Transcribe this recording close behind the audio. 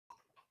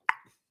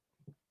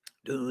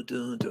Dun,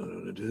 dun,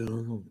 dun,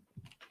 dun.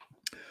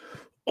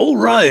 All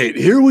right,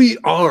 here we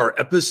are,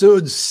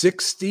 episode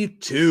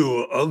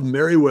 62 of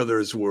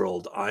Merriwether's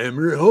World. I am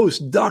your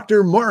host,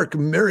 Dr. Mark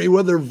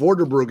Merriwether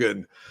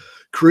Vorderbruggen,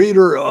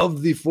 creator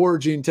of the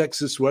Foraging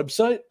Texas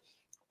website,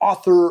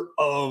 author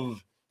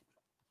of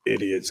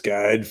Idiot's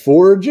Guide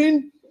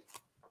Foraging,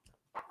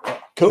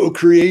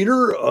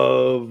 co-creator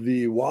of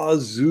the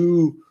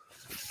Wazoo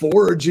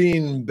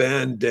Foraging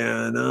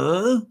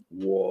Bandana,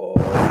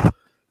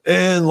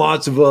 and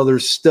lots of other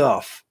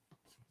stuff.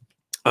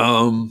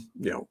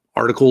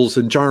 Articles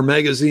in Charm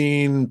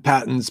Magazine,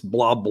 patents,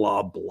 blah,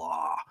 blah,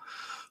 blah.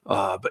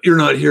 But you're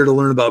not here to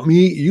learn about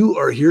me. You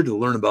are here to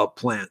learn about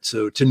plants.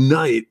 So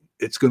tonight,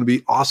 it's going to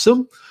be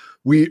awesome.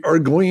 We are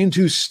going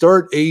to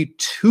start a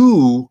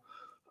two-episode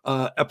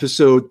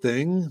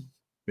thing,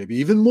 maybe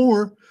even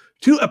more,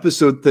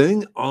 two-episode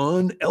thing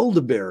on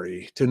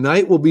elderberry.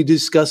 Tonight, we'll be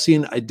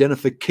discussing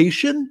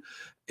identification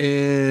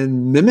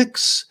and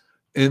mimics.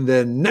 And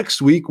then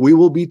next week, we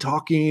will be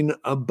talking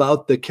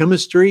about the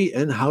chemistry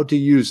and how to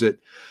use it.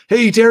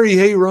 Hey, Terry.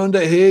 Hey,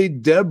 Rhonda. Hey,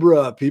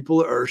 Deborah.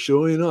 People are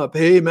showing up.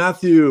 Hey,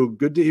 Matthew.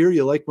 Good to hear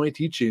you like my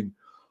teaching.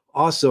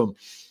 Awesome.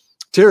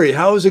 Terry,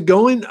 how is it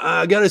going?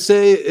 I got to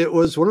say, it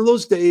was one of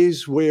those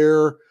days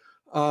where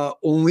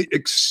only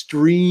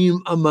extreme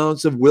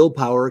amounts of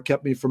willpower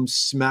kept me from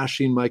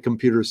smashing my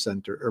computer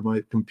center or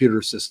my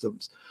computer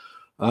systems.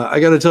 I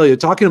got to tell you,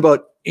 talking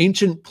about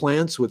ancient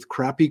plants with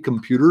crappy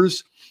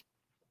computers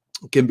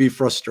can be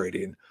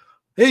frustrating.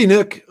 Hey,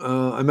 Nick,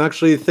 I'm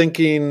actually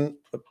thinking,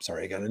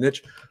 sorry, I got an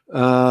itch.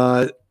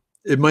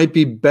 It might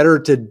be better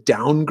to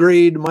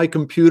downgrade my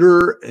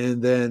computer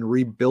and then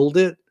rebuild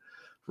it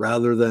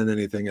rather than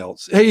anything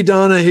else. Hey,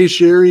 Donna. Hey,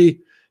 Sherry.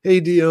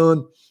 Hey,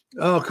 Dion.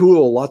 Oh,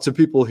 cool. Lots of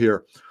people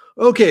here.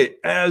 Okay,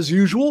 as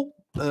usual,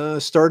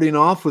 starting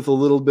off with a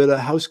little bit of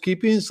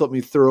housekeeping. So let me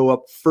throw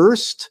up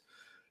first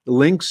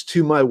links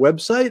to my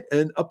website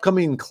and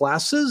upcoming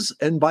classes.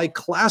 And by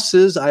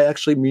classes, I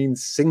actually mean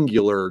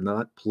singular,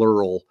 not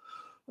plural.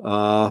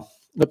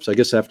 Oops, I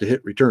guess I have to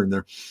hit return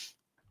there.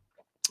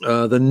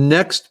 The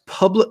next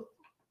public,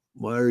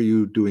 why are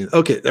you doing?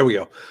 Okay, there we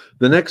go.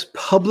 The next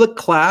public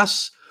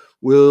class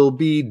will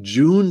be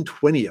June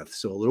 20th.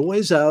 So a little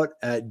ways out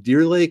at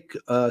Deer Lake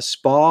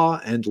Spa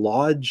and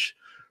Lodge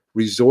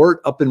Resort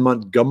up in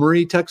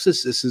Montgomery,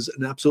 Texas. This is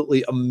an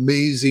absolutely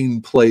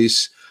amazing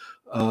place.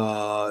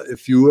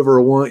 If you ever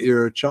want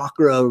your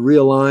chakra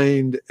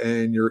realigned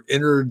and your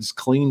innards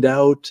cleaned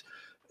out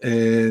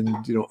and,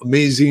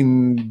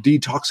 amazing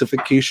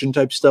detoxification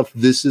type stuff,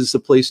 this is the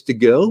place to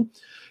go.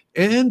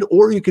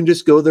 Or you can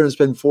just go there and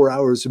spend 4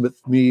 hours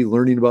with me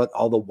learning about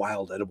all the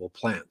wild edible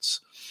plants.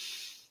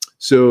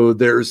 So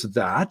there's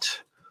that.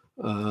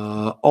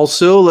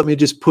 Also, let me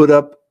just put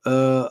up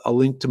a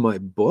link to my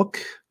book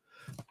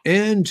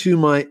and to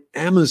my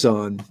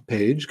Amazon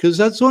page, because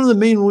that's one of the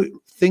main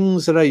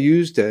things that I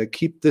use to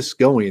keep this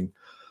going.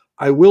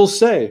 I will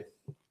say,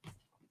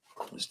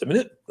 just a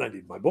minute, I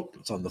need my book,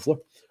 it's on the floor.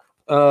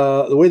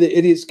 The way the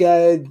Idiot's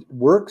Guide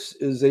works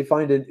is they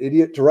find an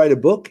idiot to write a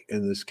book,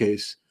 in this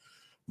case,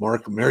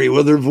 Mark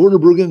Merriwether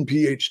Vorderbruggen,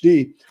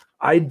 PhD.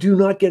 I do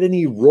not get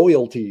any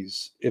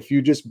royalties if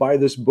you just buy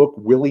this book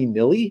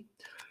willy-nilly.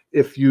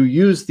 If you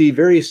use the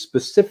very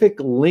specific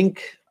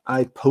link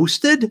I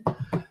posted,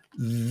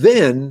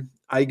 then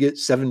I get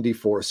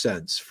 74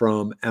 cents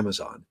from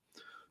Amazon.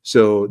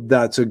 So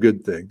that's a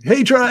good thing.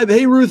 Hey, Tribe.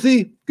 Hey,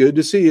 Ruthie. Good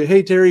to see you.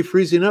 Hey, Terry,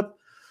 freezing up.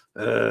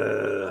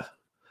 I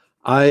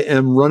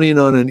am running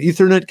on an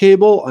Ethernet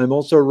cable. I'm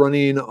also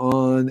running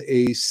on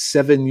a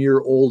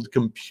 7-year-old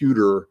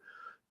computer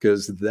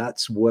because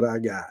that's what I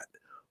got.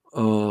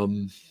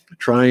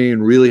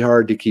 Trying really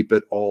hard to keep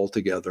it all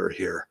together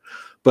here.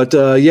 But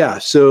yeah,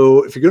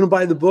 so if you're going to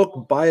buy the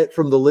book, buy it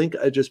from the link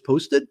I just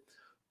posted.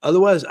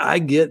 Otherwise, I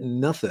get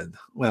nothing.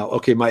 Well,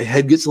 okay, my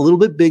head gets a little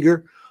bit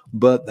bigger,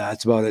 but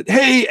that's about it.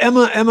 Hey,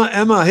 Emma.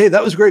 Hey,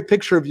 that was a great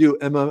picture of you,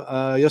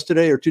 Emma,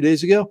 yesterday or 2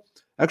 days ago.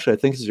 Actually, I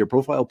think this is your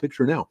profile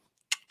picture now.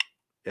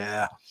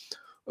 Yeah.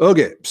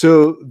 Okay,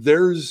 so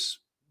there's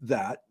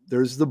that.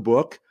 There's the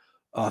book.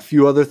 A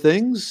few other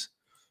things.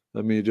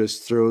 Let me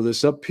just throw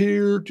this up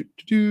here.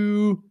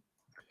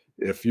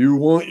 If you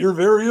want your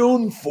very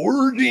own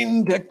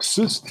Foraging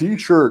Texas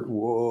t-shirt,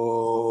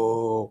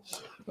 whoa.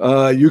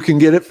 You can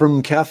get it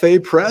from Cafe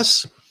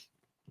Press.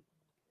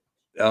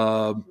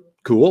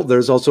 Cool.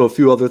 There's also a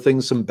few other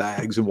things, some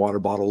bags and water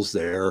bottles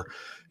there.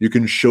 You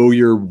can show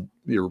your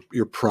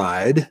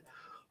pride.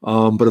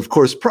 But of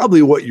course,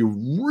 probably what you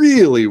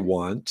really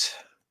want.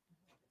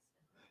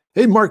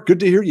 Hey, Mark, good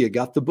to hear you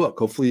got the book.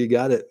 Hopefully you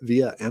got it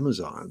via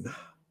Amazon.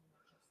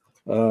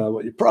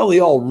 What you probably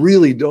all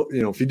really don't,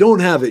 if you don't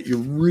have it, you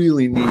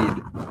really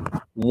need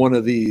one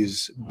of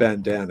these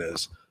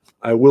bandanas.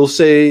 I will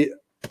say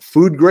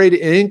food grade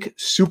ink,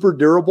 super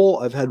durable.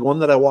 I've had one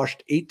that I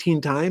washed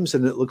 18 times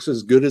and it looks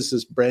as good as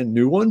this brand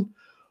new one.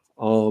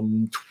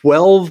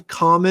 12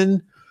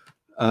 common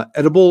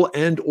edible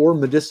and or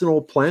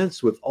medicinal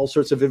plants with all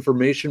sorts of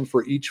information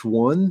for each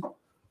one.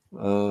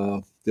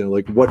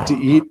 Like what to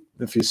eat.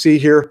 If you see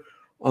here,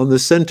 On the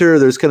center,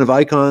 there's kind of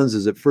icons.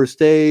 Is it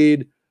first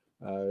aid?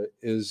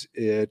 Is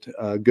it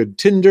a good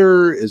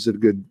tinder? Is it a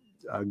good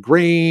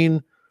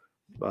grain?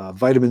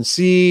 Vitamin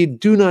C,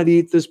 do not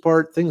eat this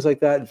part, things like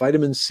that,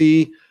 vitamin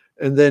C.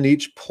 And then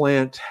each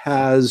plant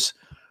has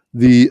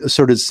the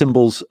assorted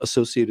symbols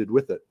associated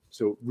with it.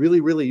 So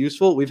really, really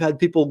useful. We've had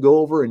people go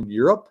over in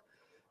Europe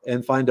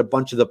and find a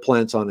bunch of the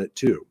plants on it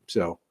too.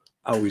 So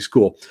always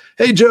cool.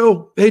 Hey,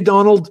 Joe. Hey,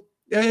 Donald.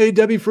 Hey,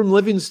 Debbie from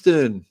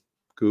Livingston.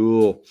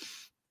 Cool.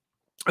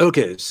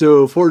 Okay,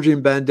 so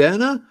Foraging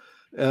Bandana,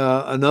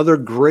 another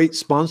great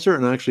sponsor,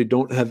 and I actually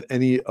don't have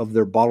any of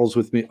their bottles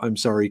with me. I'm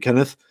sorry,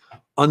 Kenneth.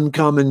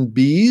 Uncommon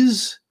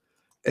Bees,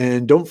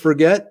 and don't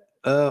forget,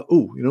 oh,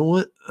 you know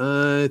what?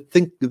 I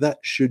think that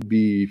should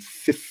be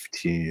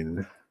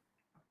 15.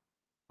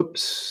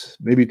 Oops,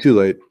 maybe too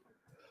late.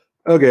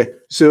 Okay,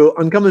 so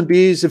Uncommon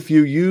Bees, if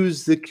you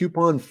use the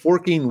coupon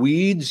Forking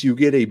Weeds, you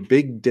get a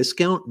big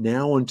discount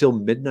now until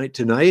midnight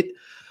tonight.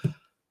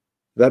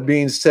 That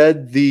being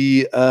said,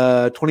 the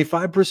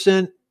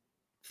 25%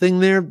 thing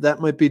there,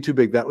 that might be too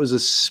big. That was a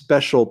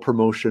special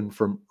promotion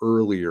from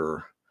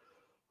earlier.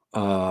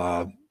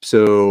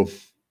 So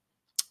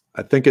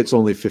I think it's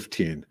only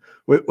 15.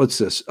 Wait, what's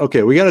this?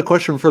 Okay, we got a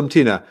question from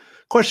Tina.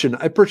 Question,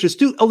 I purchased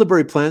 2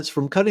 elderberry plants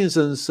from Cuttings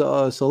and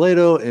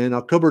Salado in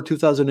October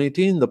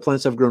 2018. The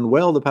plants have grown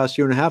well the past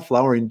year and a half,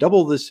 flowering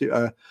double this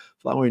year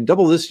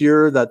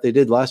that they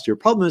did last year.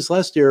 Problem is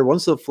last year,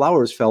 once the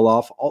flowers fell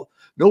off,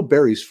 no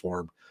berries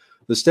formed.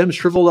 The stems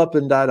shriveled up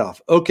and died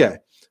off. Okay,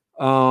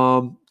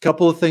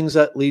 couple of things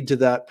that lead to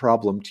that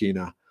problem,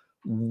 Tina.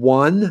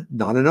 One,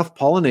 not enough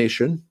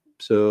pollination.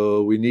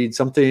 So we need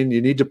something,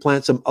 you need to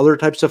plant some other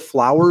types of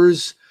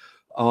flowers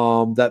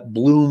that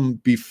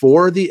bloom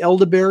before the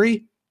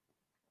elderberry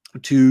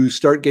to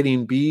start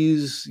getting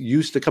bees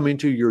used to coming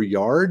to your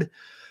yard.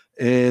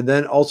 And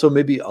then also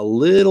maybe a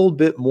little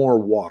bit more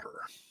water.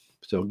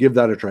 So give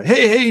that a try.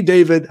 Hey,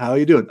 David, how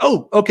you doing?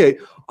 Oh, okay.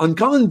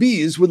 Uncommon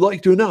Bees would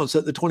like to announce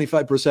that the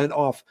 25%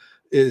 off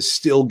is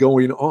still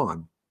going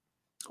on.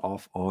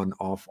 Off,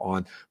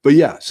 on. But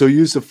yeah, so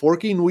use the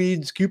Forking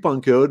Weeds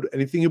coupon code.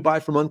 Anything you buy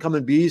from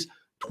Uncommon Bees,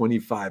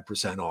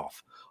 25%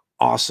 off.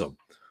 Awesome.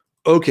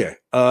 Okay,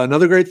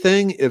 another great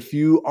thing, if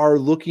you are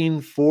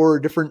looking for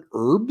different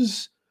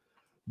herbs,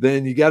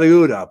 then you got to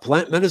go to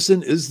Plant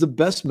Medicine is the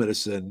Best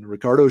Medicine.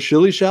 Ricardo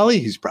Shilly Shally,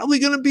 he's probably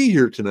going to be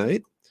here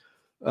tonight.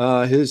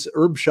 His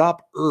herb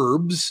shop,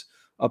 Herbs,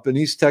 up in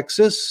East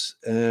Texas.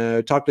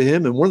 Talk to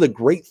him. And one of the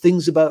great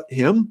things about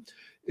him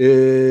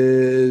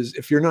is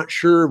if you're not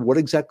sure what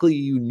exactly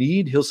you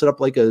need, he'll set up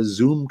like a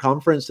Zoom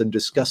conference and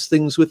discuss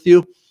things with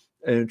you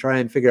and try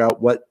and figure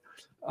out what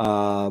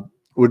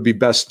would be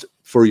best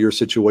for your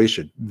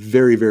situation.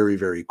 Very, very,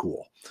 very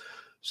cool.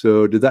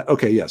 So did that?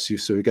 Okay, yes.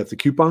 So you got the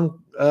coupon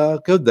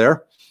code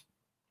there.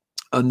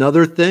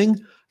 Another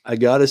thing, I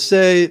got to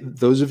say,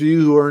 those of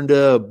you who are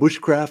into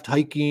bushcraft,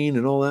 hiking,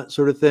 and all that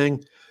sort of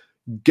thing,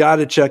 got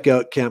to check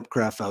out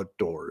Campcraft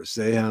Outdoors.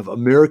 They have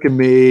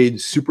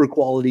American-made, super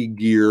quality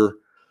gear,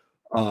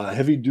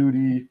 heavy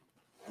duty,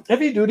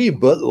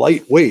 but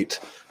lightweight.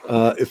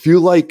 If you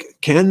like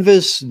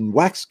canvas and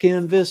wax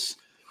canvas,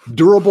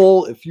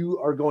 durable, if you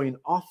are going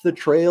off the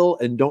trail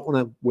and don't want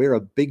to wear a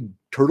big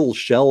turtle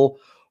shell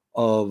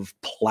of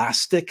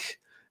plastic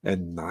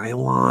and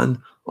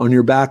nylon on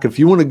your back, if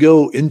you want to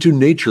go into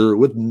nature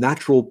with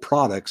natural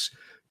products,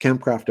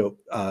 Campcraft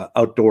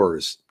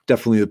Outdoors,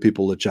 definitely the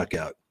people to check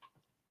out.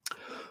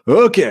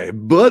 Okay,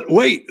 but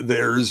wait,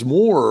 there's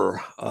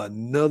more.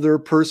 Another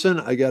person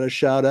I got to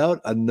shout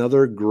out,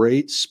 another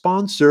great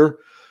sponsor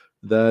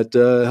that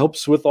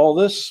helps with all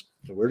this.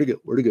 Where to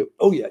go?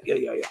 Oh, yeah.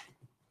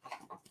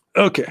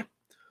 Okay,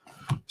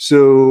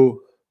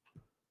 so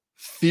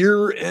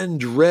Fear and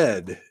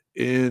Dread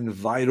in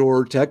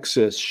Vidor,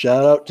 Texas.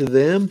 Shout out to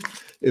them.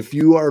 If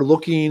you are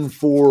looking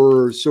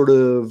for sort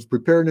of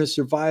preparedness,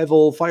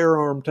 survival,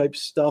 firearm type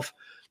stuff,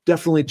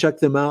 definitely check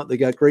them out. They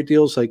got great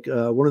deals. Like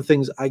one of the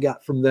things I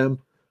got from them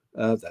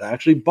that I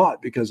actually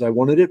bought because I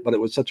wanted it, but it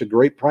was such a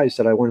great price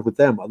that I went with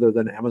them other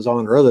than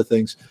Amazon or other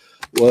things,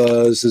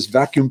 was this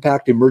vacuum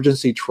packed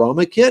emergency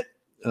trauma kit.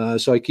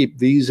 So I keep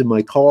these in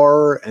my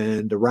car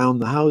and around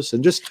the house.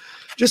 And just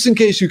in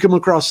case you come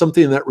across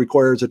something that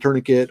requires a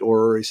tourniquet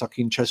or a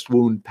sucking chest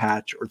wound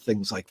patch or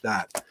things like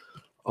that.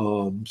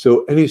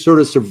 So any sort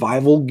of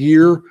survival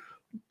gear,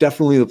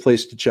 definitely the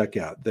place to check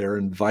out. They're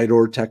in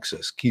Vidor,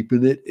 Texas,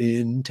 keeping it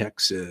in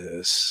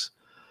Texas.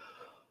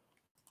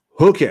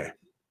 Okay,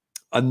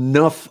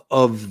 enough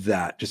of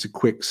that. Just a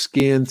quick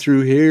scan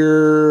through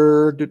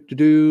here.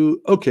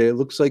 Okay, it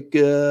looks like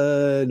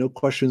no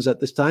questions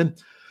at this time.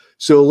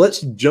 So let's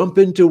jump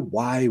into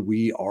why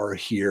we are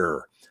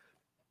here.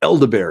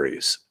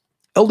 Elderberries.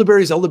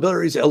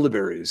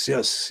 Elderberries.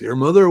 Yes, your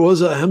mother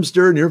was a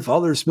hamster and your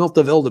father smelt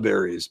of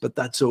elderberries, but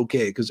that's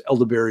okay because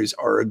elderberries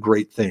are a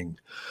great thing.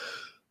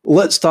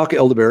 Let's talk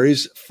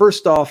elderberries.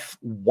 First off,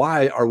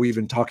 why are we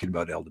even talking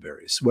about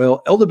elderberries?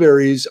 Well,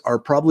 elderberries are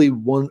probably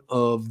one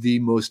of the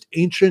most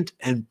ancient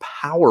and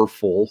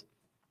powerful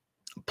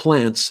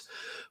plants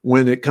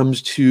when it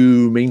comes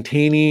to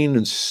maintaining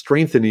and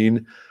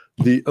strengthening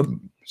the,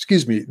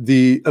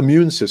 the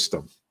immune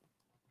system.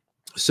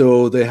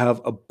 So they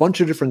have a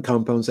bunch of different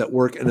compounds that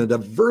work in a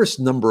diverse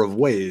number of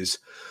ways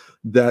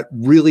that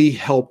really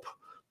help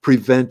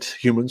prevent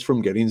humans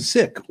from getting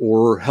sick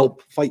or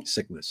help fight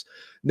sickness.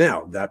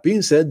 Now, that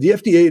being said, the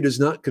FDA does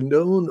not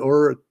condone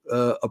or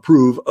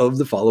approve of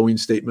the following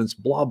statements,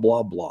 blah,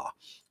 blah, blah.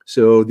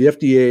 So the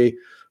FDA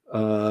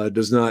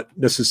does not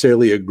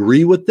necessarily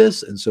agree with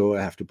this, and so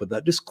I have to put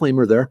that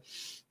disclaimer there,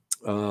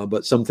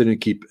 but something to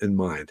keep in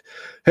mind.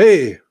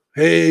 Hey,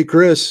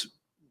 Chris,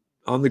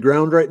 on the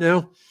ground right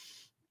now?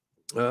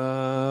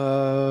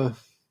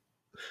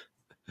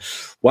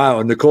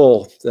 Wow,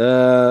 Nicole.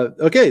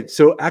 Okay,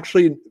 so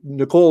actually,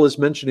 Nicole is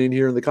mentioning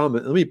here in the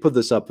comment. Let me put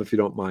this up if you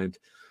don't mind.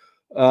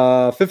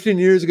 15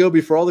 years ago,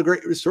 before all the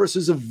great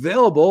resources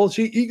available,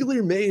 she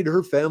eagerly made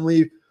her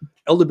family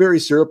elderberry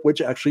syrup,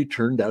 which actually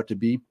turned out to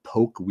be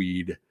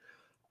pokeweed.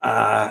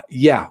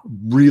 Yeah,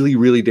 really,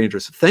 really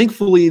dangerous.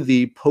 Thankfully,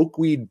 the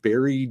pokeweed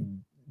berry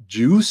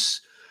juice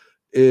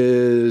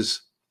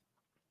is,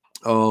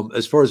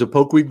 as far as a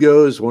pokeweed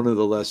goes, one of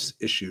the less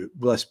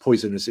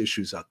poisonous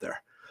issues out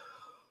there.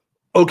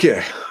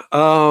 Okay,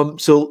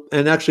 so,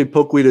 and actually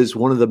pokeweed is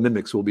one of the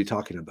mimics we'll be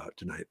talking about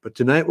tonight. But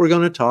tonight we're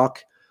going to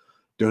talk,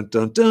 dun,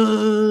 dun,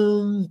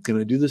 dun.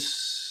 Can I do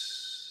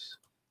this?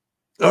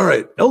 All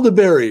right,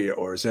 elderberry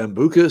or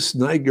Sambucus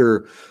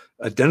nigra,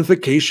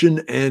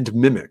 identification and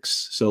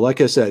mimics. So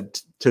like I said,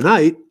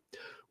 tonight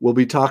we'll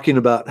be talking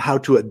about how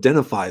to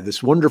identify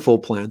this wonderful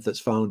plant that's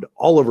found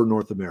all over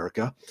North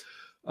America,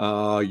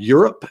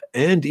 Europe,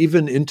 and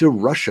even into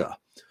Russia.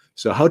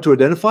 So how to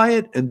identify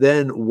it, and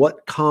then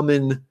what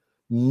common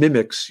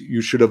mimics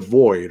you should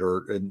avoid,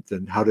 and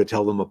then how to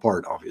tell them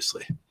apart,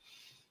 obviously.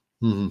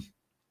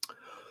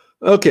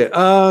 Okay.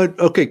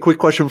 Okay. Quick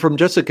question from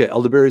Jessica.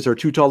 Elderberries are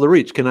too tall to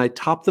reach. Can I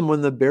top them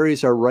when the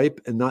berries are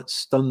ripe and not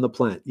stun the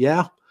plant?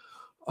 Yeah.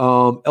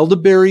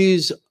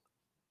 Elderberries,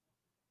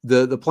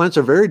 the plants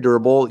are very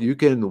durable. You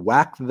can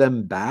whack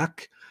them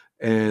back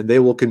and they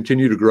will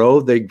continue to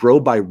grow. They grow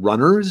by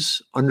runners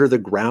under the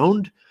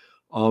ground.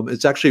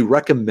 It's actually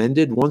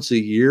recommended once a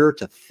year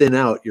to thin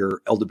out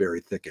your elderberry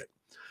thicket.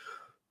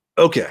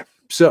 Okay,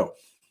 so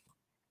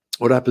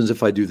what happens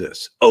if I do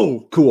this?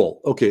 Oh,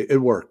 cool. Okay, it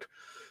worked.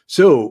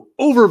 So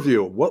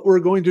overview, what we're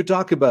going to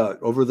talk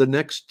about over the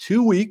next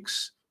 2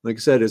 weeks, like I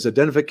said, is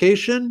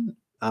identification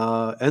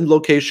and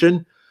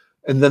location.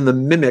 And then the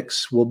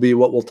mimics will be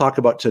what we'll talk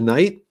about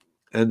tonight.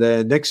 And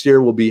then next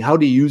year will be how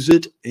to use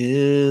it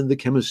in the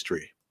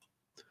chemistry.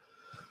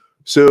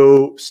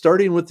 So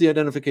starting with the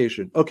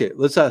identification. Okay,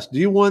 let's ask, do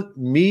you want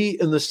me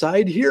in the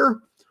side here?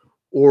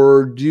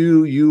 Or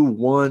do you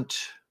want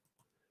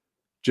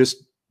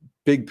just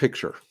big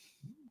picture?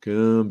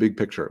 Big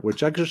picture,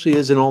 which actually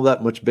isn't all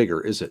that much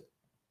bigger, is it?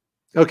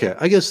 Okay,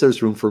 I guess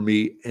there's room for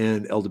me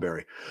and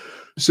elderberry.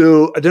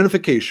 So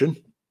identification.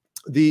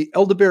 The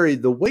elderberry,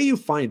 the way you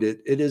find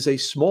it, it is a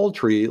small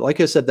tree, like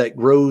I said, that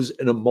grows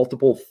in a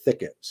multiple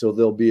thicket. So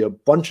there'll be a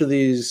bunch of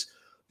these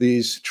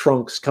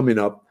trunks coming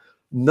up.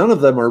 None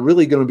of them are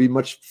really going to be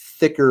much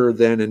thicker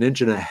than 1.5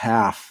 inches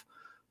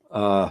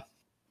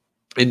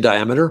in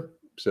diameter.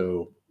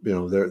 So, you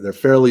know, they're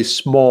fairly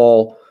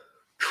small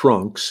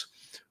trunks.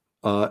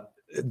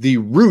 The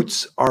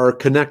roots are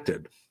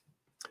connected.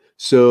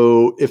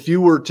 So if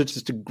you were to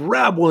just to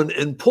grab one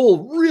and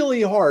pull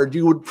really hard,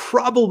 you would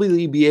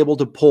probably be able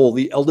to pull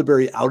the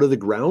elderberry out of the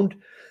ground.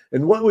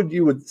 And what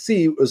you would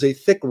see was a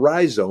thick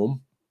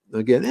rhizome,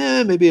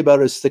 again, maybe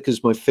about as thick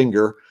as my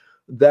finger,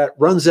 that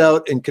runs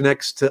out and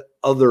connects to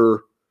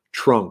other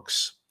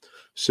trunks.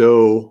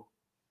 So,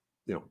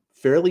 you know,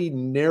 fairly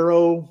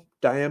narrow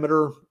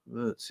diameter,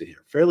 let's see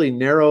here, fairly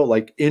narrow,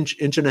 like inch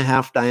and a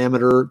half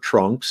diameter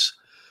trunks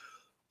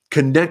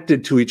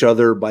connected to each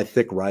other by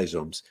thick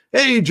rhizomes.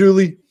 Hey,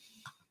 Julie,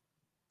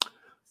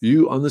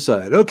 you on the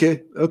side.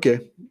 Okay, okay.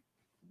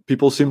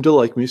 People seem to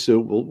like me, so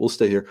we'll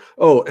stay here.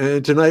 Oh,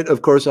 and tonight,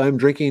 of course, I'm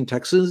drinking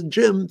Texas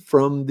Gin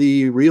from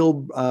the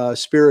Real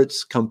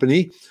Spirits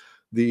Company,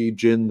 the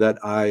gin that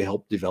I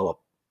helped develop.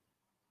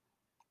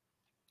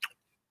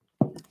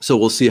 So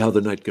we'll see how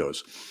the night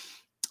goes.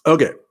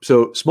 Okay,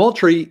 so small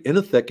tree in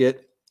a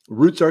thicket,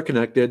 roots are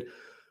connected.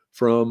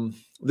 From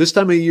this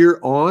time of year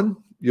on,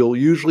 you'll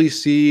usually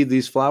see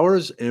these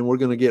flowers, and we're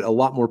going to get a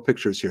lot more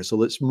pictures here. So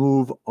let's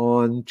move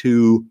on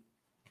to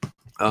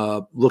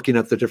looking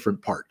at the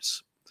different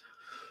parts.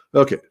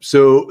 Okay,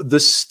 so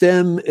the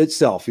stem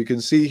itself, you can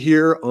see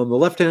here on the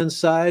left-hand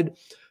side,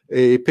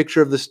 a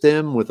picture of the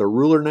stem with a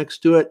ruler next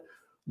to it.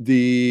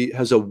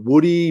 Has a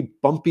woody,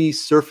 bumpy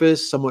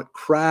surface, somewhat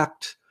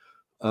cracked,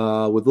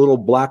 with little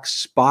black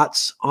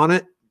spots on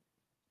it.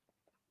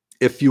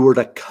 If you were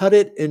to cut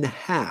it in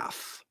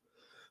half,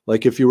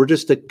 like if you were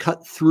just to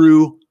cut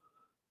through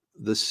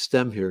the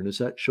stem here, and is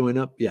that showing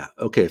up? Yeah.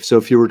 Okay. So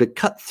if you were to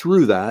cut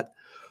through that,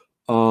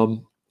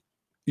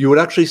 you would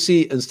actually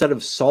see, instead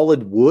of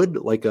solid wood,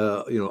 like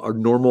a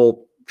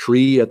normal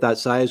tree at that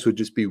size would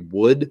just be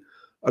wood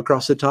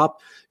across the top,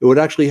 it would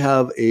actually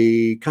have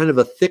a kind of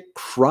a thick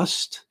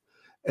crust,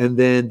 And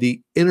then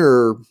the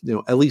inner,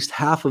 at least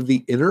half of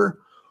the inner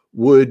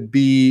would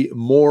be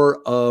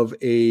more of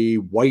a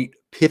white,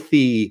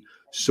 pithy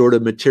sort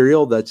of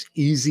material that's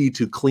easy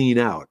to clean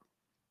out.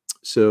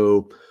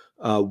 So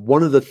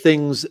one of the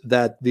things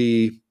that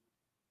the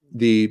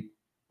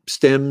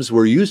stems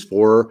were used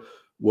for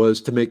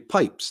was to make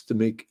pipes, to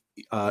make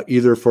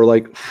either for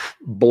like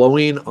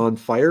blowing on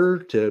fire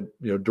to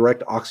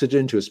direct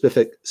oxygen to a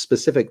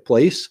specific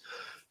place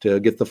to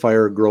get the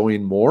fire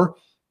growing more,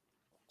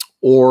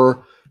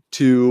 or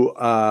to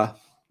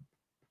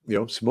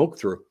smoke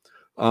through.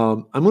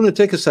 I'm going to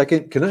take a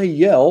second. Can I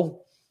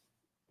yell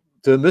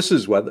to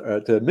Mrs.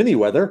 Weather, to Minnie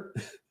Weather?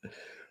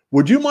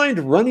 Would you mind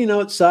running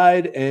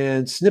outside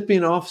and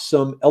snipping off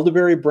some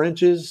elderberry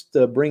branches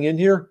to bring in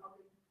here?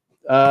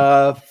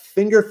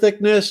 Finger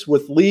thickness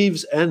with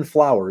leaves and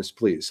flowers,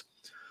 please.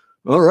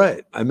 All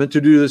right. I meant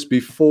to do this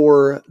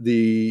before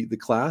the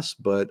class,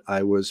 but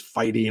I was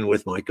fighting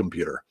with my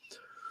computer.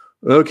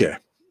 Okay.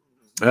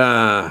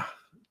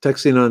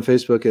 Texting on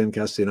Facebook and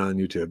casting on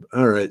YouTube.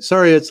 All right.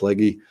 Sorry, it's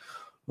leggy.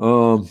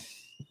 Okay.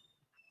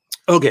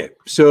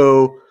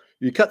 So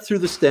you cut through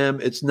the stem.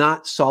 It's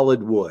not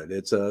solid wood.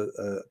 It's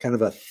a kind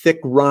of a thick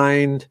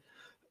rind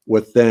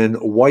with then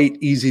white,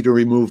 easy to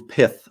remove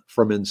pith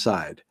from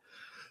inside.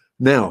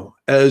 Now,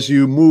 as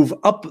you move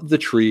up the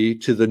tree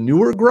to the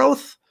newer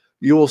growth,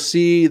 you will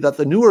see that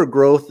the newer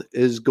growth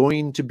is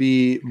going to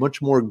be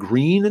much more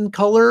green in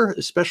color,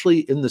 especially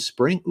in the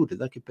spring. Ooh, did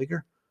that get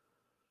bigger?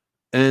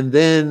 And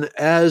then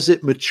as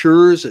it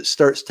matures, it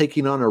starts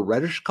taking on a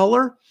reddish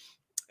color.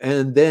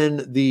 And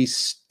then the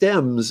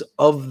stems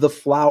of the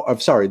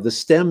the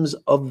stems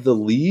of the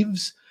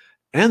leaves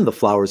and the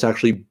flowers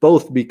actually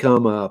both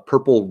become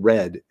purple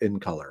red in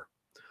color.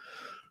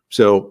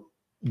 So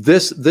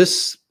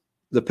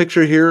the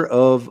picture here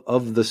of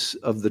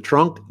the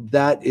trunk,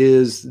 that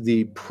is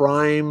the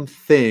prime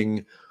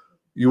thing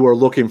you are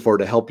looking for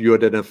to help you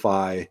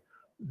identify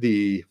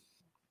the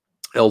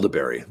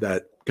elderberry.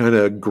 That kind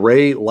of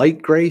gray,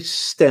 light gray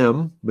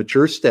stem,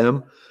 mature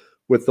stem,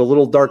 with the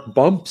little dark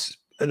bumps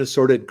and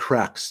assorted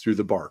cracks through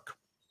the bark.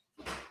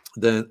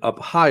 Then up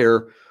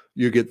higher,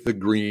 you get the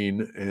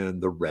green and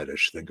the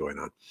reddish thing going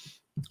on.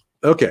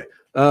 Okay,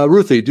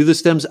 Ruthie, do the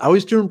stems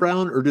always turn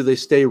brown or do they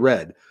stay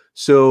red?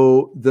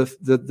 So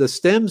the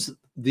stems,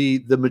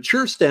 the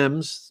mature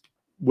stems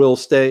will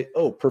stay.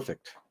 Oh,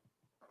 perfect.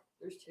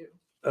 There's two.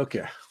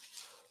 Okay.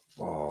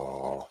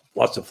 Oh,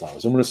 lots of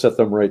flowers. I'm going to set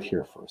them right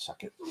here for a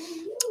second.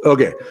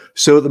 Okay.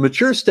 So the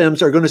mature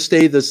stems are going to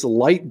stay this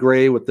light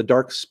gray with the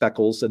dark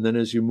speckles. And then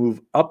as you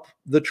move up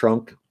the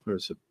trunk,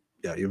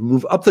 you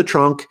move up the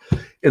trunk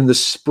in the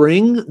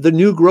spring, the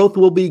new growth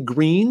will be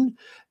green.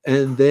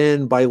 And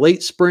then by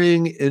late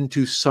spring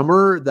into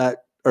summer,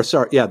 that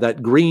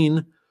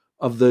green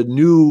of the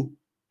new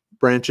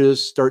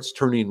branches starts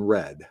turning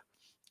red.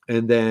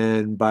 And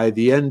then by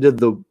the end of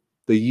the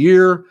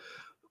year,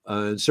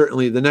 and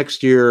certainly the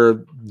next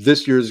year,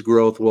 this year's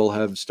growth will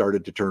have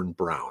started to turn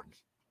brown.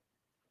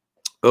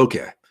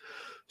 Okay,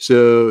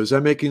 so is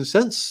that making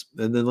sense?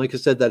 And then, like I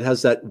said, that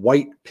has that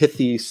white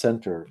pithy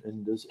center.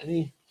 And does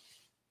any,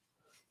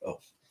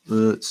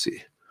 let's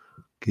see.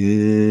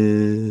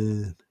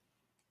 Good.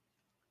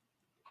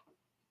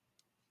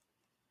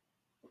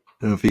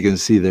 I don't know if you can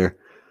see there.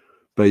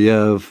 But you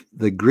have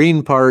the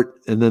green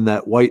part, and then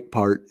that white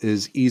part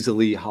is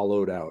easily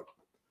hollowed out.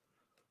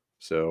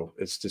 So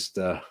it's just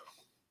kind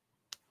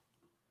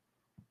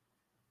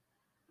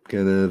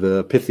of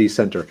the pithy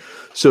center.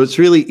 So it's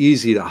really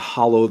easy to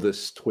hollow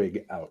this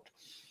twig out.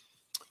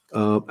 I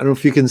don't know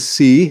if you can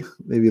see.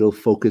 Maybe it'll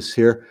focus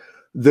here.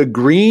 The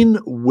green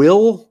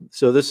will,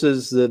 so this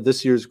is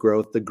this year's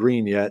growth, the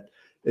green yet.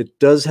 It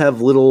does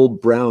have little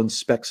brown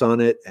specks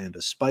on it and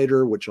a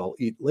spider, which I'll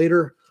eat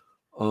later.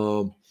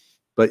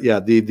 But yeah,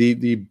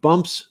 the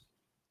bumps,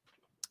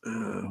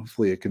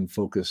 hopefully it can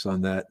focus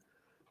on that.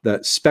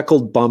 That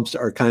speckled bumps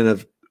are kind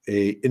of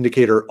a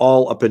indicator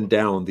all up and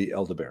down the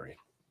elderberry.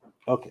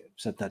 Okay,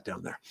 set that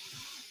down there.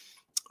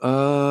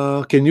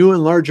 Can you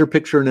enlarge your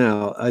picture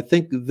now? I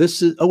think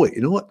this is, oh wait,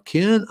 you know what?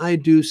 Can I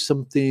do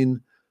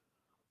something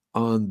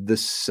on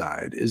this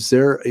side? Is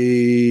there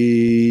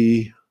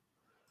a,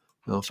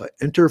 well, if I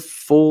enter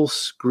full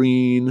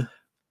screen,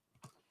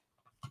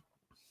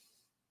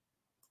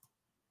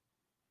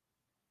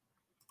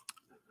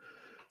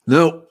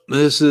 no,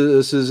 this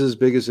is as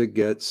big as it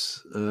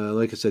gets.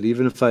 Like I said,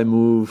 even if I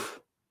move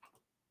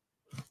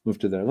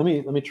to there, let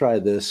me try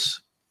this.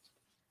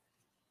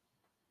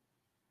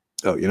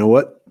 Oh, you know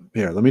what?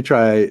 Here, let me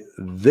try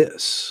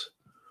this.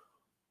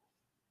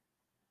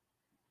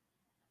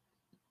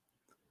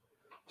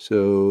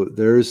 So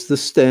there's the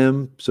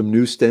stem, some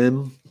new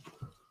stem.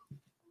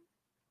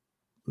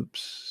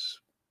 Oops.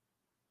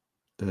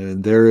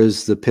 And there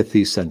is the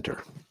pithy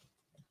center.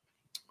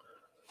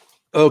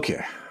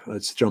 Okay,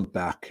 let's jump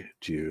back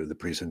to the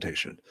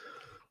presentation.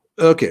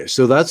 Okay,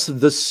 so that's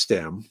the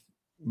stem.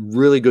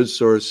 Really good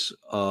source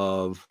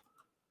of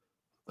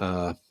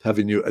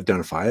having you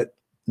identify it.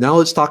 Now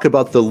let's talk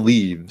about the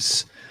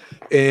leaves.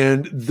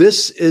 And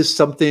this is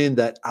something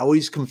that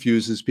always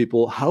confuses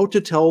people, how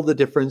to tell the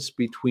difference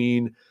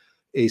between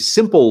a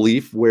simple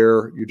leaf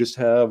where you just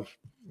have,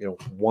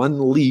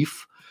 one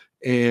leaf,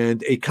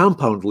 and a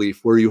compound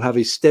leaf where you have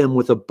a stem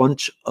with a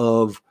bunch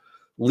of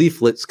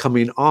leaflets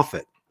coming off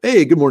it.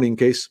 Hey, good morning,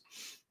 Case.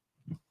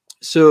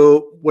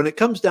 So when it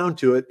comes down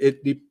to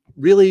it,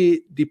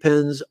 really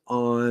depends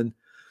on,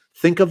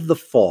 think of the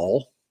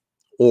fall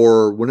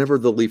or whenever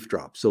the leaf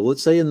drops. So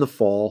let's say in the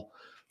fall,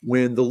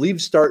 when the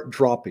leaves start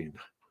dropping,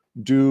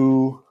 let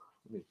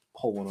me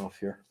pull one off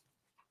here.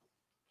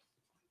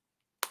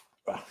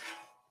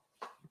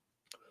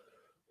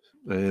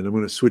 And I'm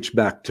going to switch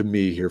back to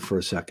me here for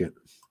a second.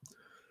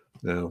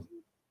 Now,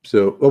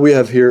 so what we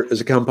have here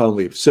is a compound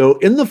leaf. So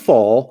in the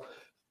fall,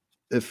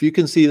 if you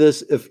can see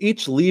this, if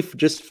each leaf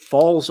just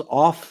falls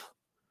off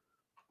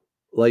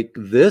like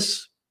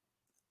this,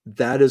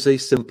 that is a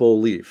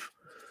simple leaf.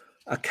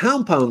 A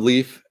compound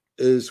leaf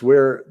is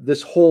where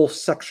this whole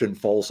section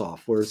falls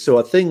off. So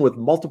a thing with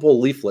multiple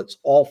leaflets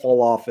all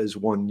fall off as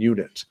one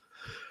unit.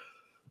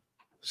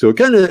 So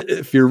kind of,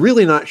 if you're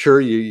really not sure,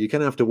 you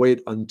kind of have to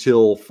wait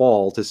until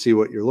fall to see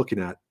what you're looking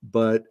at.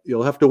 But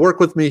you'll have to work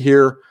with me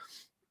here.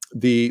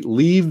 The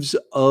leaves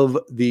of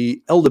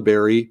the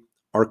elderberry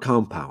are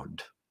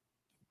compound.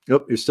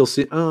 Nope, you're still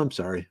seeing, oh, I'm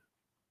sorry.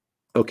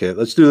 Okay,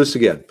 let's do this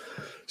again.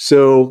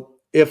 So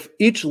if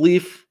each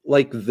leaf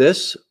like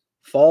this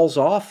falls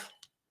off,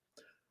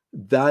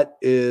 that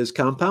is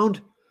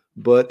compound.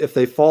 But if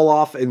they fall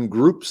off in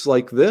groups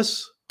like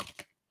this,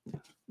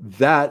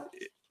 that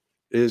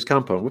is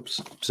compound. Whoops.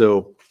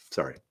 So,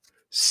 sorry.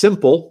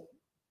 Simple,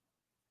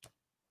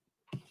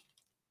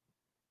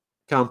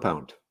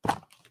 compound.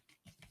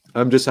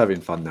 I'm just having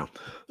fun now.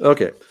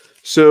 Okay.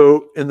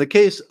 So in the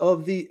case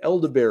of the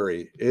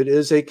elderberry, it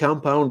is a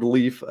compound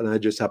leaf, and I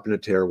just happen to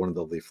tear one of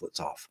the leaflets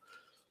off.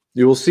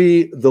 You will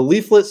see the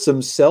leaflets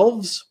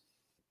themselves.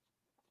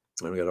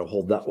 I'm going to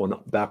hold that one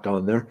back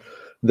on there.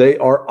 They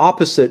are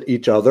opposite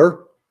each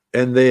other,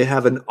 and they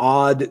have an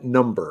odd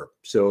number.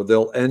 So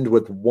they'll end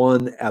with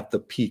 1 at the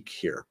peak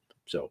here.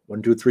 So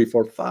 1, 2, 3,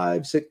 4,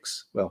 5,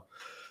 6. Well,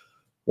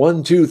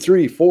 1, 2,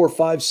 3, 4,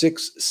 5,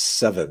 6,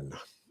 7.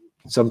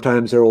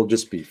 Sometimes there will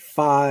just be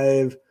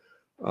 5.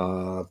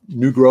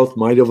 New growth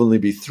might only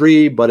be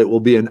 3, but it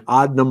will be an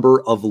odd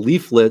number of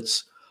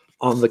leaflets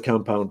on the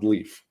compound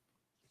leaf.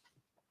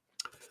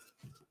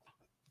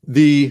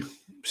 The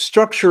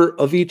structure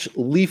of each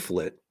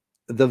leaflet,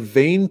 the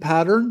vein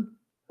pattern,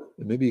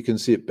 and maybe you can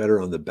see it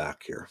better on the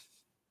back here.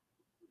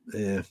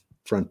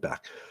 Front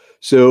back.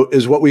 So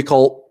is what we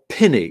call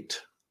pinnate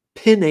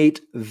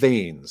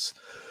veins.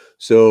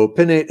 So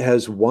pinnate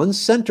has one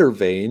center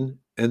vein,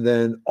 and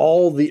then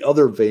all the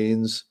other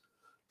veins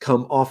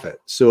come off it.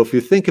 So if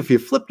you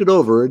flipped it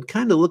over, it'd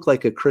kind of look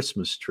like a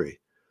Christmas tree.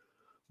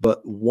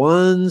 But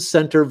one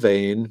center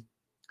vein,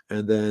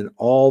 and then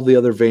all the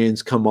other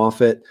veins come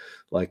off it,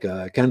 like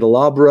a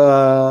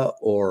candelabra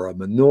or a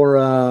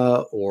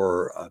menorah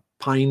or a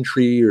pine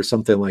tree or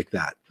something like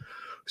that.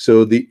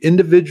 So the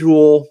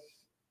individual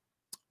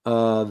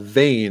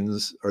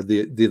veins, or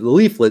the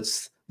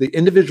leaflets, the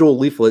individual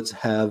leaflets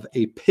have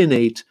a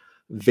pinnate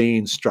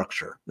vein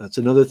structure. That's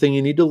another thing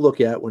you need to look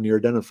at when you're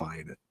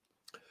identifying it.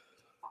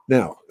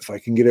 Now, if I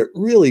can get it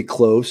really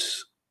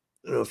close,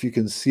 I don't know if you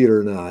can see it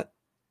or not.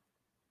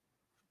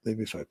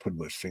 Maybe if I put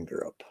my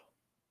finger up.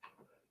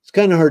 It's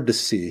kind of hard to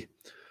see.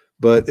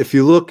 But if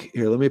you look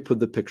here, let me put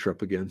the picture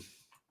up again.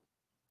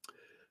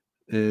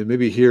 And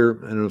maybe here,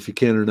 I don't know if you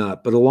can or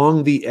not, but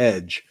along the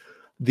edge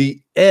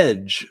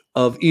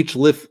of each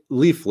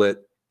leaflet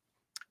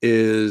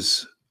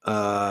is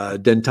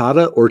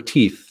dentata or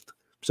teeth.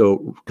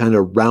 So kind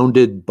of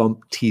rounded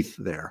bump teeth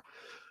there.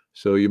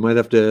 So you might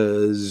have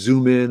to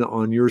zoom in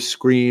on your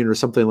screen or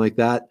something like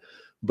that.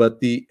 But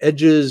the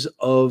edges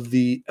of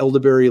the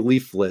elderberry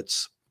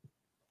leaflets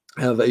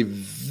have a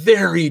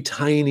very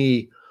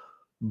tiny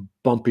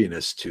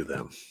bumpiness to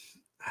them.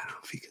 I don't know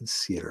if you can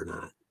see it or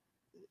not.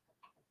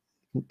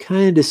 You can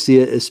kind of see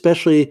it,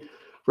 especially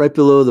right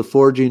below the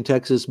Foraging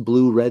Texas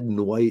blue, red, and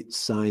white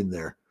sign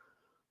there.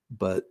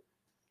 But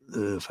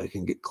if I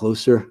can get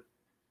closer.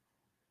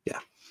 Yeah.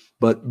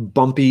 But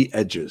bumpy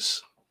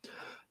edges.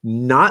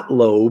 Not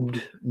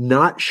lobed,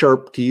 not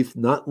sharp teeth,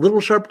 not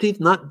little sharp teeth,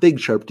 not big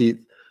sharp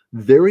teeth.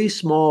 Very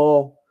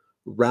small,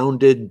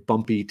 rounded,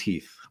 bumpy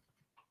teeth.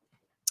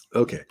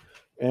 Okay.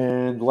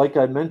 And like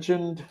I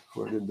mentioned,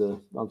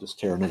 I'll just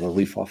tear another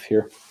leaf off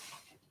here.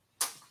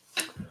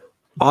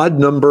 Odd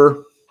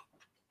number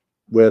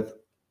with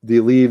the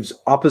leaves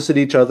opposite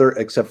each other,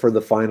 except for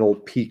the final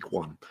peak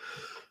one.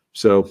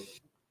 So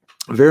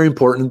very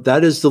important.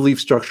 That is the leaf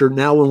structure.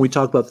 Now, when we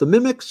talk about the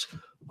mimics,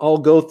 I'll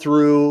go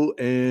through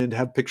and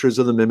have pictures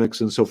of the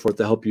mimics and so forth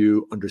to help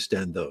you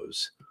understand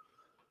those.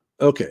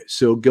 Okay,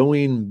 so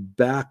going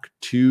back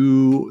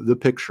to the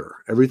picture.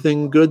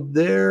 Everything good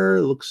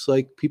there? Looks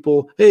like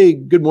people, hey,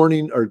 good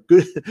morning, or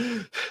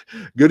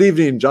good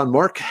evening, John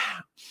Mark.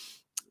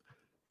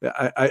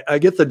 I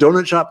get the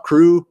Donut Shop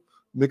crew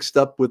mixed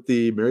up with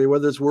the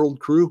Merriwether's World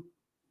crew.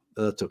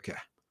 That's okay.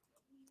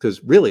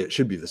 because really it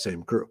should be the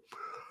same crew.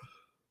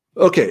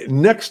 Okay,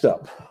 next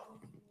up,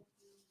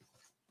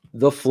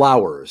 the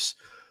flowers.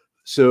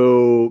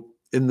 So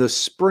in the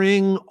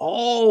spring,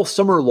 all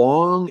summer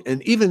long,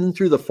 and even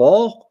through the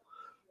fall,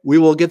 we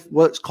will get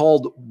what's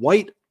called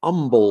white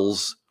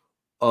umbels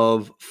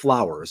of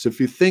flowers. If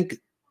you think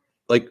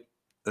like,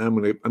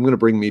 I'm gonna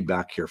bring me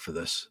back here for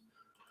this.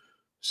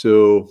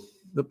 So,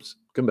 oops,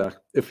 come back.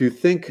 If you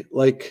think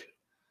like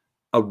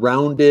a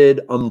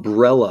rounded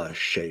umbrella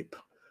shape,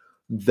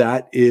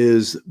 that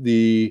is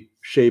the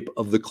shape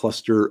of the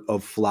cluster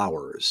of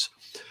flowers.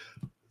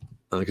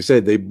 Like I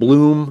said, they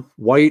bloom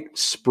white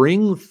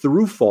spring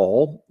through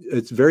fall.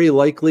 It's very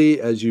likely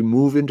as you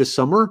move into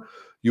summer,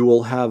 you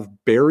will have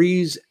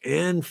berries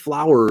and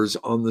flowers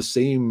on the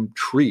same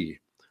tree.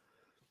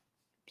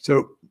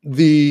 So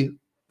the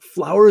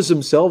flowers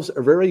themselves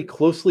are very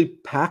closely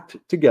packed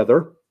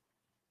together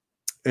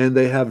and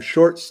they have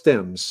short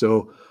stems.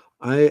 So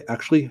I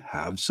actually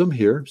have some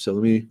here. So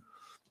let me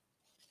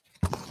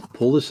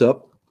pull this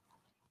up.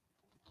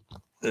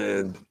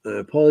 And I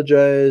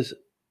apologize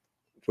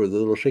for the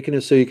little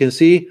shakiness. So you can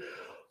see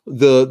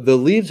the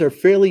leaves are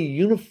fairly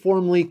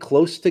uniformly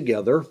close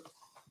together.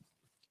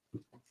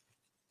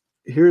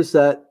 Here's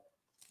that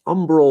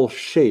umbral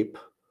shape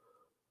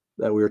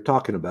that we were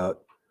talking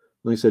about.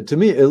 Like I said, to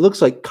me, it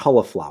looks like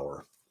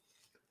cauliflower.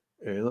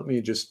 And let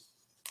me just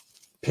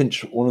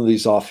pinch one of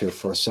these off here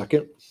for a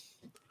second.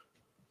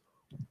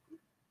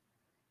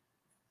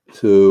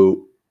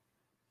 So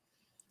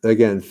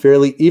again,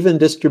 fairly even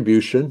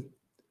distribution.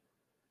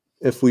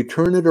 If we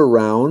turn it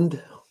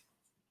around,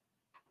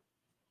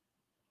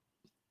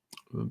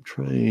 I'm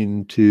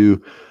trying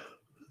to,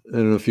 I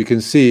don't know if you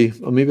can see,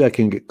 or maybe I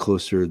can get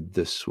closer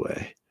this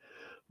way.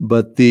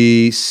 But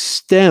the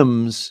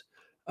stems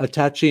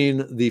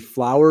attaching the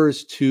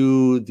flowers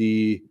to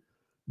the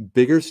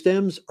bigger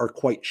stems are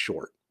quite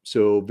short.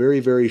 So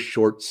very, very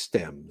short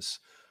stems.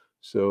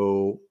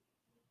 So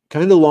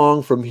kind of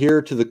long from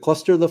here to the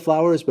cluster of the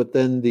flowers, but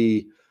then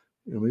the,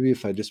 maybe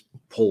if I just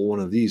pull one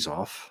of these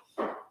off.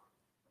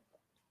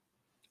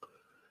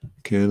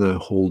 Can I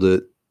hold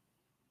it?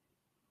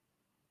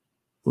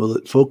 Will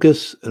it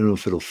focus? I don't know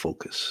if it'll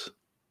focus.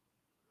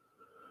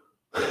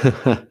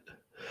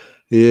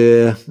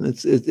 Yeah,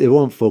 it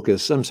won't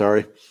focus. I'm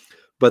sorry.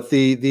 But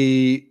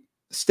the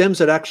stems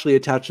that actually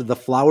attach to the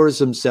flowers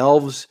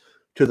themselves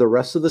to the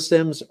rest of the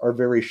stems are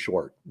very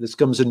short. This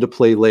comes into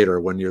play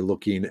later when you're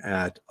looking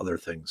at other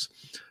things.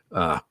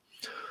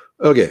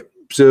 Okay,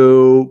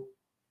 so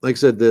like I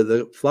said,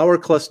 the flower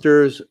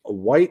clusters, a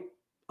white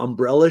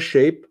umbrella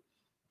shape.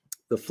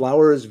 The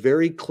flower is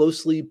very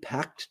closely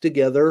packed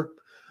together.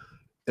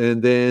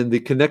 And then the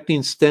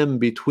connecting stem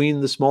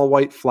between the small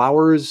white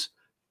flowers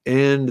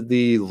and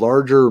the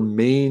larger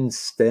main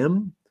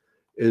stem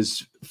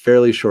is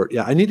fairly short.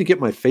 Yeah, I need to get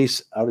my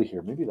face out of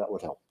here. Maybe that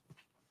would help.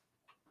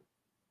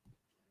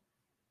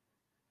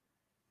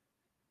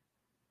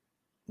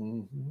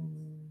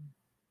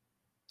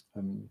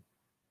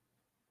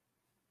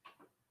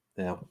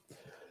 Yeah,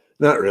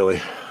 not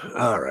really.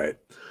 All right.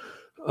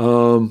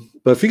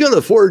 But if you go to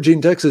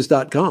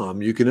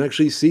foragingtexas.com, you can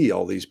actually see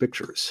all these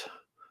pictures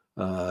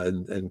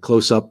and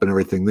close up and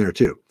everything there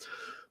too.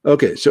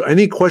 Okay, so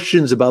any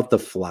questions about the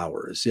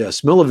flowers? Yeah,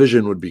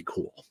 smell-o-vision would be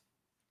cool.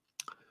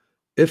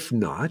 If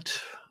not,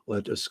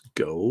 let us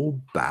go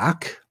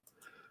back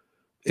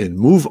and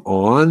move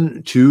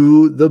on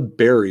to the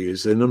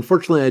berries. And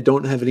unfortunately, I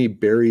don't have any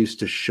berries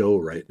to show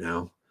right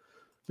now.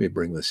 Let me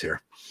bring this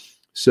here.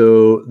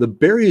 So the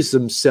berries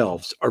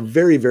themselves are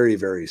very, very,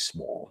 very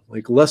small,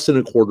 like less than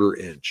a quarter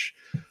inch.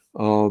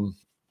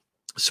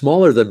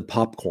 Smaller than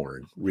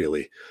popcorn,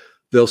 really.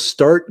 They'll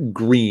start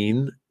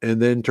green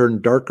and then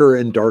turn darker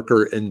and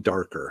darker and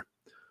darker.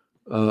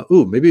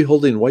 Ooh, maybe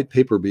holding white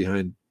paper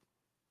behind.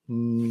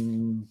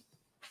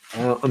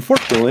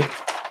 Unfortunately,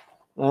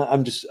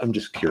 I'm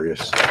just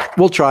curious.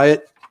 We'll try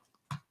it,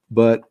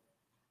 but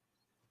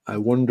I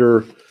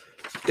wonder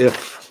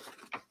if.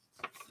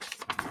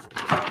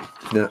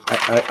 Now,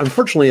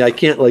 unfortunately, I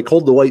can't like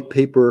hold the white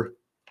paper.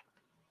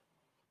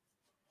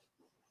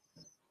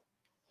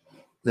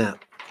 Nah,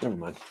 never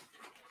mind.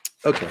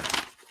 Okay.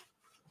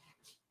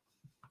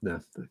 No,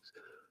 thanks.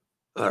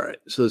 All right,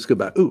 so let's go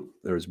back. Ooh,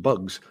 there's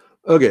bugs.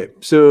 Okay,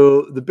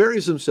 so the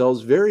berries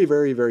themselves, very,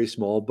 very, very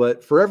small,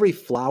 but for every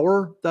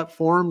flower that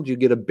formed, you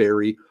get a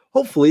berry.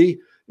 Hopefully,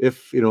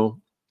 if you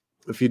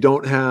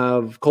don't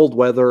have cold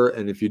weather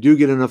and if you do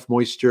get enough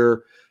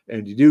moisture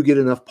and you do get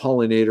enough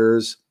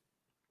pollinators,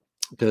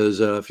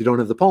 because if you don't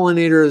have the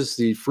pollinators,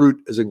 the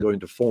fruit isn't going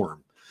to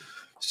form.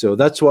 So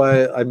that's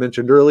why I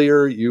mentioned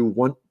earlier, you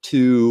want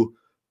to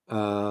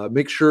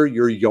make sure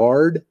your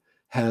yard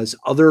has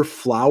other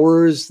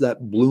flowers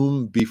that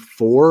bloom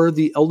before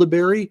the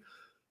elderberry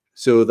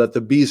so that the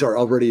bees are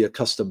already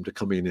accustomed to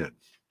coming in.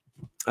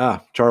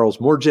 Charles,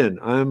 more gin.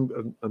 I'm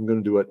going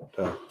to do it.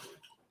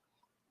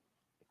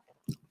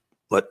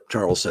 What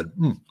Charles said.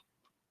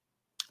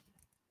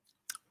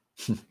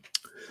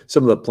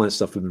 Some of the plant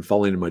stuff has been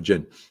falling in my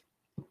gin.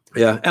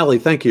 Yeah, Allie,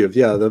 thank you.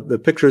 Yeah, the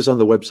pictures on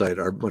the website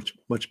are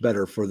much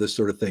better for this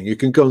sort of thing. You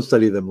can go and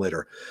study them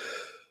later.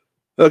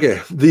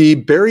 Okay, the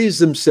berries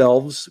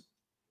themselves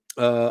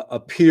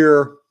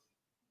appear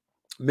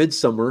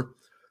midsummer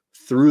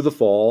through the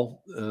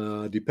fall,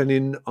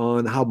 depending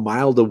on how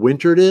mild a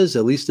winter it is,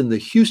 at least in the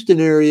Houston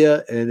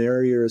area and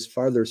areas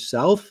farther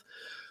south,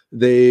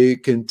 they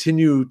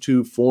continue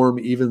to form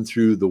even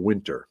through the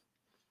winter.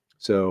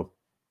 So,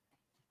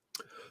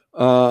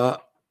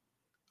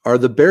 are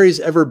the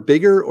berries ever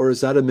bigger, or is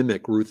that a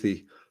mimic,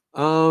 Ruthie?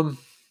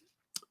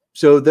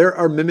 So there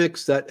are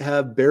mimics that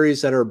have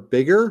berries that are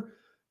bigger,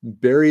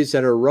 berries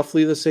that are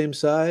roughly the same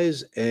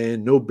size,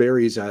 and no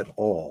berries at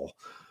all.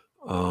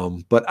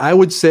 But I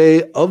would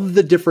say of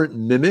the different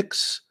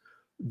mimics,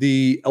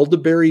 the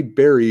elderberry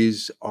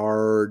berries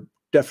are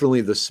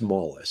definitely the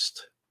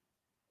smallest.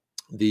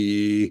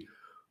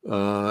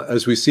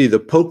 As we see, the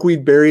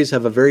pokeweed berries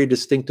have a very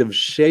distinctive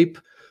shape,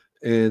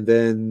 and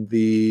then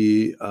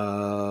the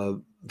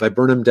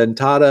Viburnum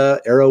dentata,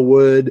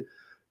 arrowwood,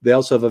 they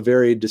also have a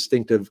very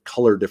distinctive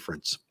color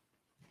difference.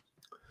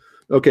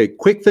 Okay,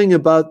 quick thing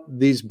about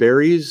these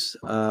berries.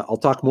 I'll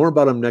talk more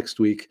about them next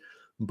week,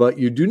 but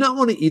you do not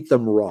want to eat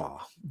them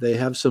raw. They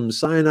have some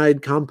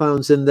cyanide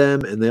compounds in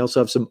them, and they also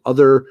have some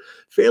other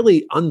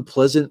fairly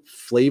unpleasant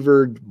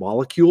flavored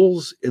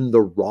molecules in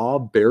the raw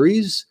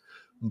berries.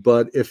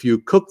 But if you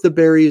cook the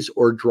berries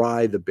or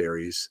dry the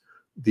berries,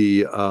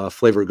 the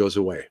flavor goes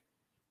away.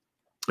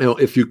 You know,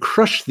 if you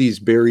crush these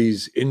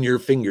berries in your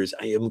fingers,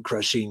 I am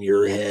crushing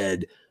your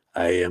head.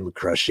 I am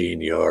crushing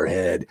your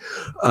head.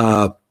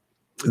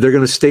 They're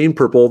going to stain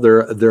purple. They're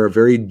a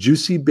very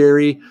juicy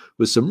berry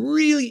with some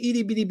really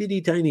itty bitty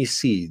bitty tiny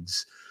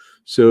seeds.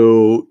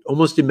 So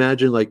almost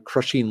imagine like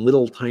crushing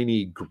little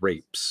tiny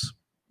grapes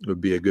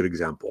would be a good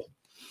example.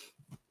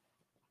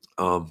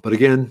 But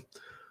again,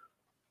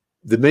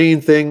 the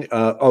main thing,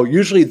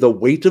 usually the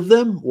weight of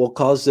them will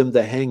cause them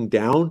to hang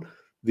down.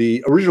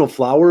 The original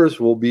flowers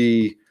will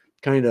be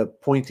kind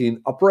of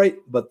pointing upright,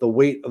 but the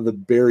weight of the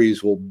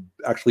berries will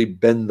actually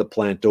bend the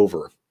plant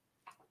over.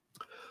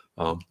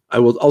 I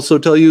will also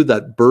tell you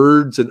that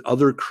birds and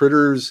other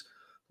critters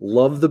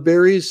love the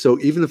berries. So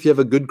even if you have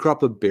a good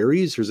crop of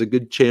berries, there's a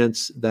good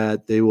chance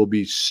that they will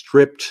be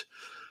stripped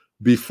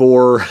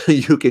before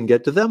you can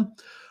get to them.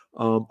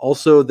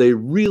 Also, they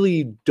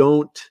really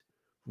don't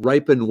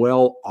ripen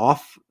well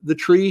off the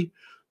tree.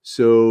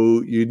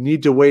 So you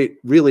need to wait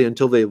really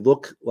until they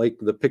look like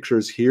the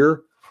pictures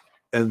here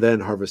and then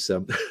harvest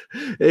them.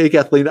 Hey,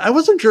 Kathleen, I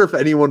wasn't sure if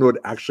anyone would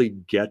actually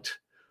get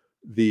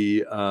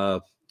the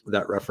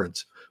that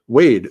reference.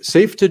 Wade,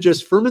 safe to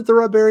just ferment the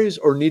raw berries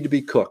or need to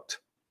be cooked?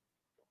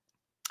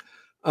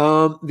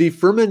 The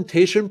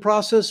fermentation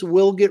process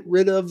will get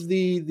rid of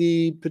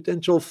the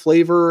potential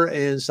flavor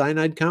and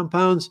cyanide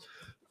compounds,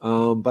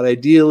 but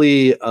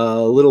ideally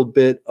a little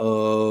bit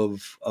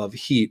of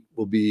heat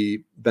will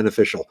be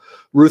beneficial.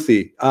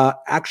 Ruthie,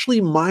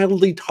 actually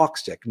mildly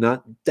toxic,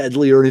 not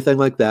deadly or anything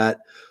like that,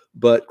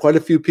 but quite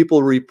a few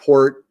people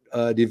report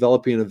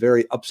developing a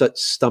very upset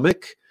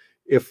stomach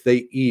if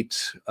they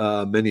eat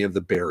many of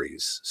the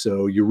berries.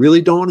 So you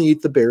really don't want to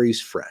eat the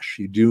berries fresh.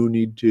 You do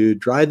need to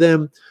dry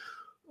them,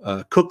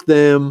 cook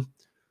them,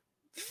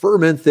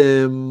 ferment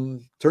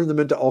them, turn them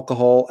into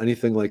alcohol,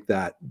 anything like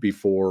that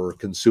before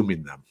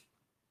consuming them.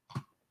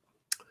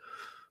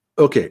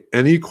 Okay,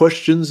 any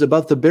questions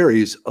about the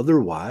berries?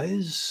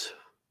 Otherwise,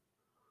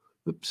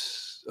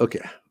 oops.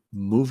 Okay,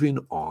 moving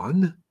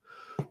on.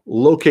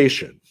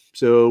 Location.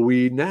 So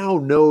we now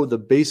know the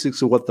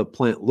basics of what the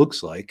plant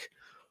looks like.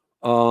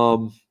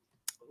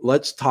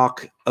 Let's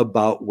talk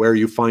about where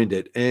you find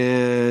it.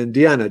 And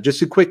Deanna,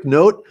 just a quick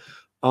note.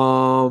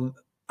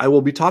 I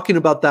will be talking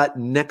about that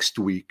next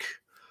week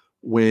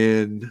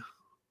when,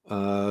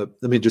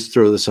 let me just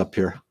throw this up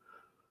here.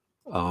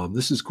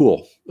 This is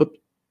cool. Oops,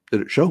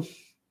 did it show?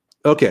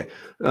 Okay.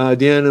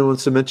 Deanna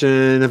wants to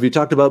mention, have you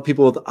talked about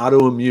people with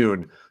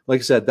autoimmune? Like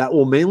I said, that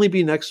will mainly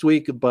be next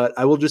week, but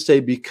I will just say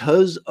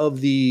because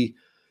of the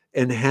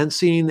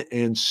enhancing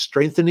and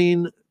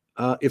strengthening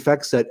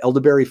effects that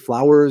elderberry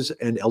flowers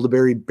and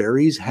elderberry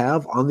berries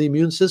have on the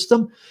immune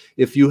system,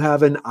 if you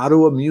have an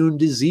autoimmune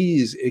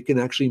disease, it can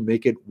actually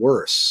make it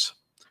worse.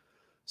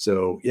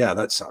 So yeah,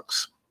 that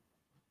sucks.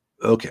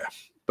 Okay.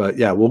 But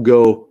yeah, we'll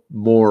go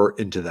more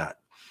into that.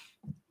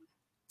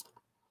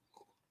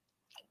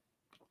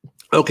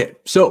 Okay,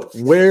 so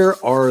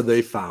where are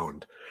they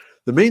found?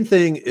 The main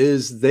thing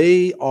is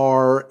they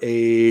are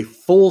a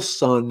full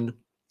sun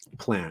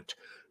plant.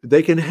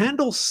 They can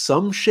handle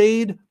some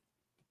shade,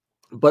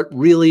 but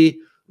really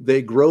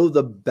they grow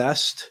the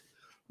best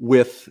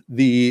with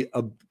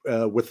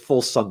with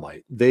full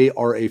sunlight. They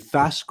are a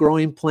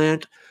fast-growing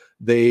plant.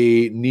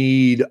 They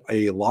need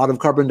a lot of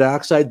carbon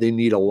dioxide. They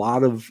need a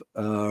lot of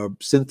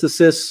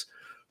synthesis.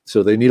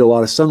 So they need a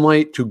lot of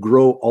sunlight to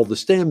grow all the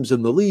stems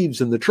and the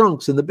leaves and the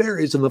trunks and the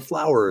berries and the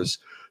flowers.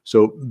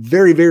 So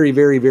very, very,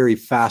 very, very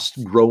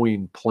fast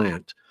growing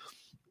plant.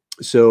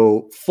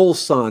 So full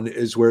sun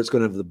is where it's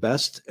going to have the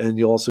best, and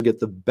you'll also get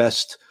the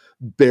best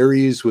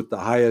berries with the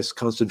highest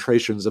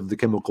concentrations of the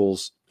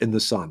chemicals in the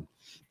sun.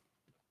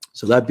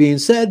 So that being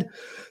said,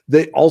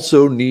 they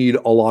also need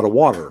a lot of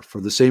water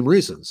for the same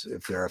reasons.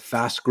 If they're a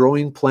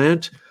fast-growing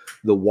plant,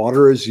 the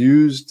water is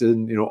used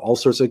in all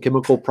sorts of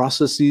chemical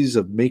processes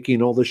of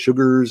making all the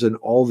sugars and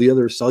all the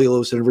other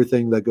cellulose and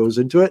everything that goes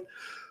into it.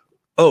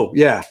 Oh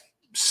yeah,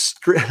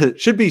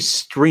 it should be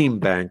stream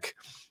bank.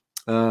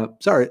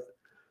 Sorry,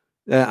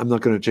 I'm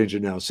not going to change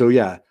it now. So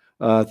yeah,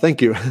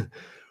 thank you.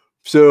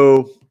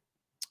 So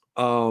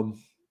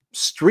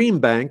stream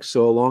banks,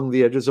 so along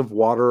the edges of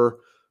water,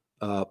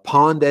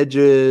 pond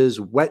edges,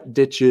 wet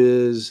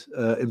ditches,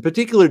 in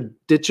particular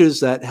ditches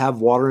that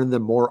have water in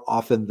them more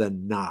often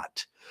than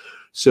not.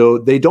 So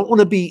they don't want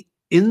to be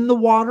in the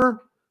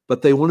water,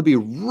 but they want to be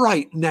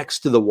right next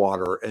to the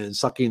water and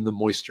sucking the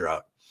moisture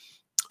out.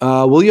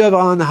 Will you have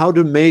on how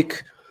to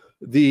make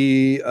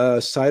the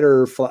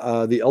cider,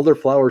 the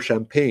elderflower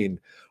champagne?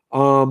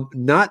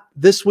 Not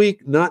this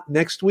week, not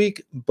next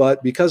week,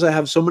 but because I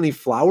have so many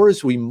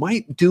flowers, we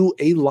might do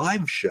a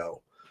live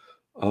show.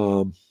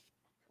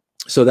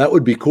 So that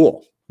would be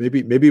cool.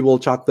 Maybe we'll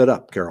chalk that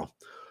up, Carol.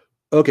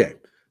 Okay,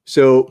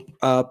 so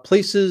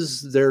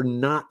places they're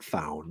not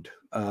found.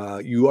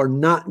 You are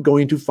not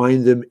going to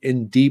find them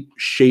in deep,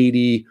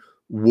 shady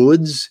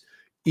woods,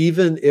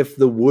 even if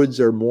the woods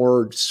are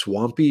more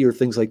swampy or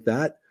things like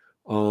that.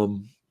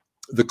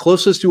 The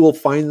closest you will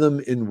find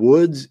them in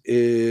woods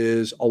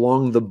is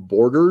along the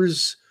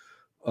borders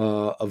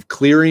of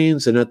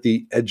clearings and at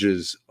the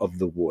edges of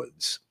the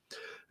woods.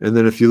 And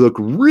then if you look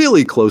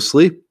really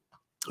closely,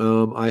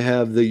 I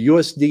have the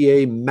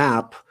USDA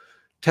map,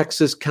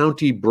 Texas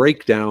county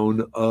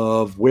breakdown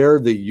of where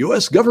the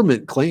U.S.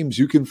 government claims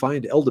you can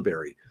find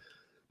elderberry.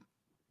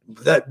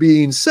 That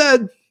being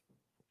said,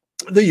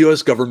 the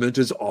U.S. government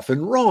is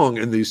often wrong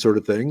in these sort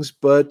of things,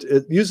 but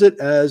use it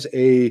as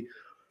a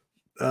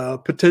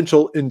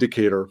potential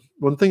indicator.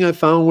 One thing I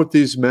found with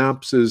these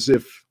maps is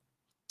if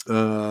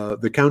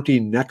the county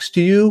next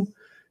to you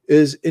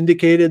is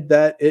indicated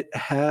that it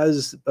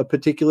has a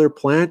particular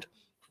plant,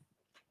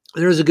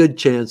 there's a good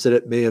chance that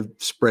it may have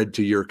spread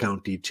to your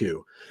county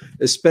too,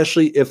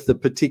 especially if the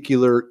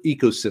particular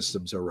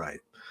ecosystems are right.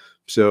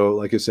 So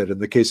like I said, in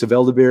the case of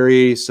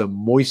elderberry, some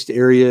moist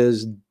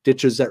areas,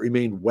 ditches that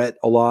remain wet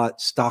a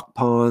lot, stock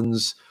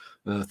ponds,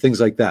 things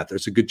like that.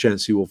 There's a good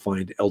chance you will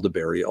find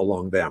elderberry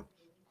along them.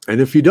 And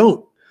if you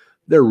don't,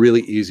 they're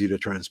really easy to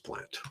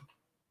transplant.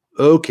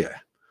 Okay.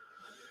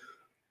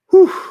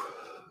 Whew.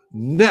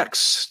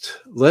 Next,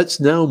 let's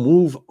now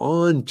move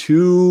on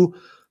to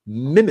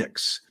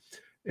mimics.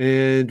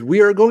 And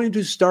we are going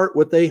to start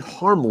with a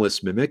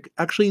harmless mimic,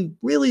 actually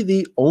really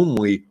the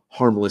only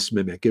harmless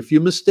mimic. If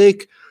you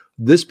mistake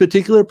this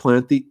particular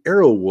plant, the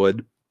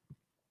arrowwood,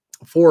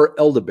 for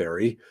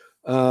elderberry,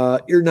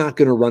 you're not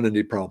going to run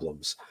into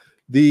problems.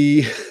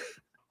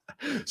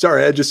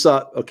 Sorry, I just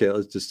saw, okay,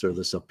 let's just throw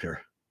this up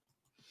here.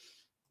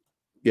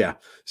 Yeah,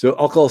 so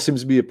alcohol seems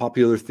to be a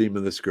popular theme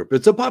in this group.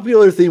 It's a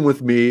popular theme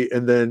with me,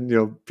 and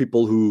then,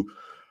 people who,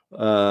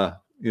 are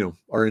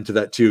into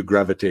that too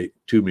gravitate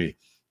to me.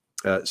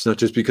 It's not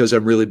just because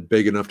I'm really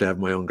big enough to have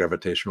my own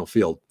gravitational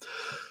field.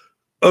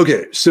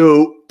 Okay,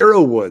 so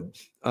arrowwood.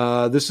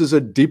 This is a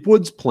deep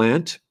woods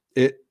plant.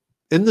 In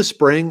the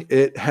spring,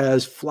 it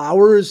has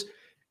flowers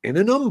in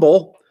an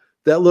umbel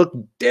that look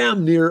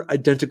damn near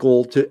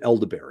identical to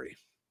elderberry.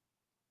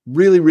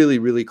 Really, really,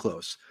 really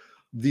close.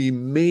 The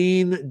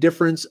main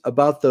difference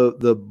about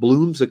the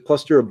blooms, the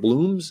cluster of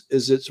blooms,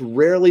 is it's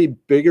rarely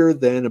bigger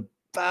than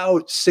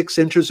about 6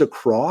 inches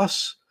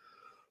across.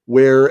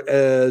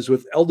 Whereas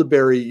with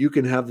elderberry, you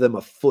can have them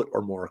a foot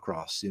or more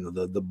across,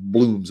 the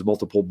blooms,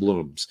 multiple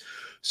blooms.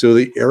 So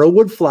the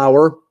arrowwood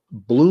flower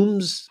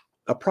blooms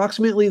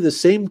approximately the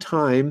same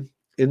time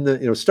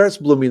starts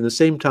blooming the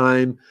same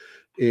time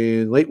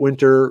in late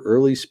winter,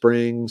 early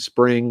spring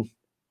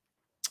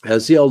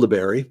as the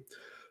elderberry.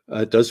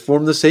 It does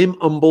form the same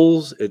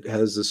umbels. It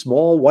has the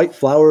small white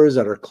flowers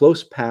that are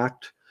close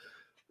packed.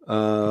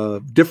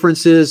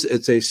 Difference is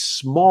it's a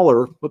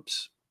smaller,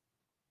 whoops,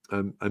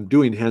 I'm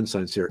doing hand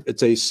signs here.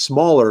 It's a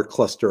smaller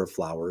cluster of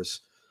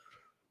flowers.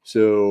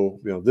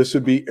 So, this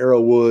would be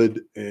arrowwood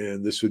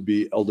and this would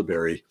be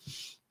elderberry.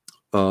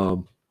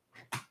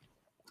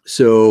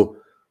 So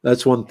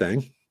that's one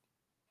thing.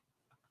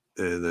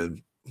 And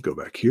then go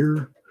back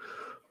here.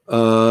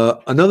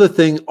 Another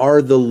thing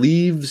are the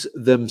leaves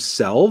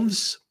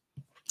themselves.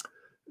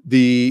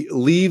 The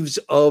leaves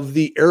of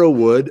the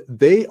arrowwood,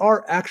 they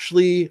are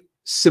actually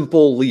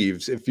simple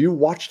leaves. If you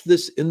watched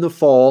this in the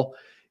fall,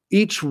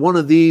 each one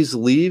of these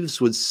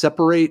leaves would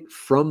separate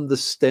from the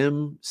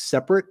stem,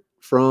 separate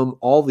from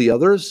all the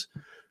others.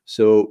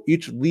 So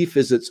each leaf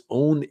is its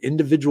own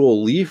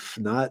individual leaf.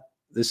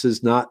 This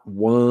is not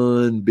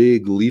one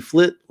big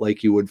leaflet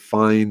like you would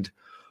find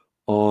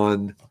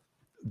on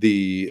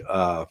the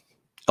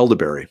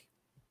elderberry.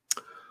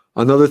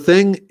 Another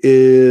thing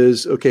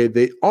is,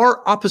 they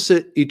are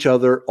opposite each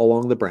other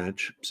along the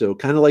branch. So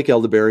kind of like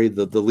elderberry,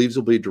 the leaves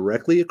will be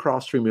directly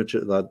across from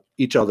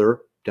each other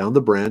down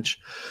the branch.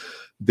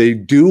 They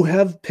do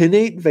have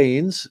pinnate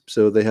veins,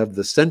 so they have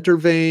the center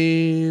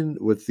vein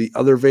with the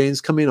other veins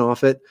coming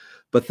off it,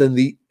 but then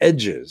the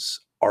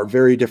edges are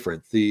very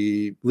different.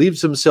 The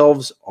leaves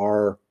themselves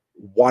are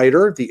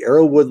wider. The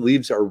arrowwood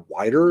leaves are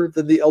wider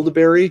than the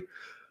elderberry.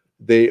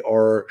 They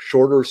are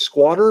shorter,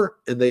 squatter,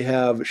 and they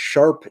have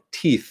sharp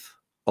teeth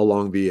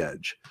along the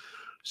edge.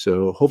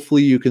 So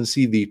hopefully you can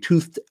see the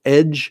toothed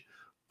edge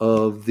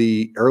of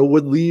the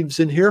arrowwood leaves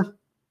in here.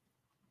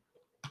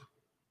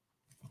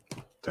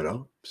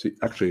 Ta-da. See,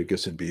 actually, I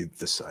guess it'd be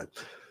this side.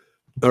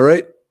 All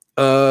right.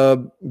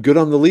 Good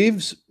on the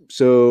leaves.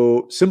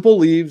 So simple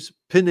leaves,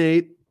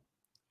 pinnate.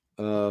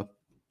 And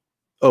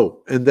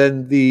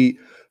then the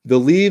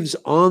leaves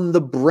on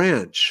the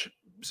branch.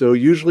 So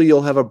usually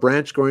you'll have a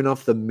branch going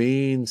off the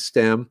main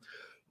stem.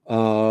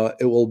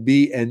 It will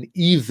be an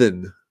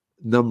even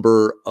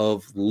number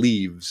of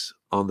leaves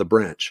on the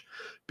branch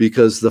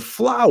because the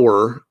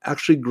flower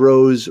actually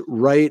grows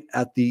right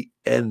at the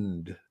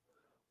end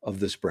of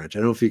this branch. I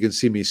don't know if you can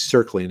see me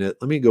circling it.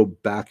 Let me go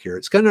back here.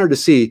 It's kind of hard to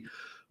see,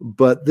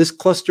 but this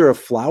cluster of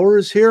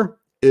flowers here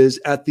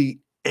is at the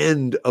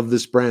end of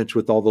this branch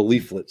with all the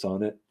leaflets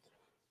on it.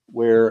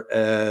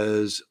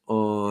 Whereas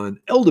on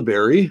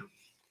elderberry,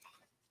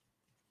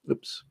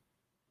 oops.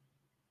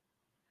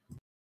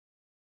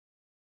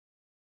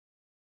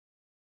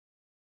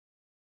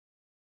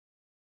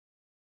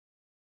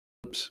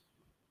 Oops.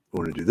 I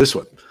want to do this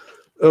one.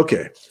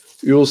 Okay.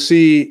 You'll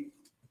see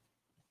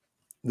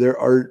there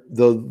are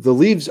the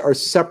leaves are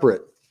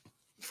separate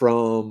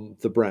from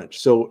the branch.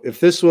 So if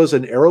this was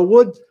an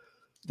arrowwood,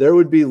 there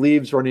would be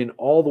leaves running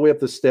all the way up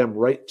the stem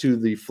right to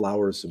the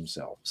flowers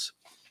themselves.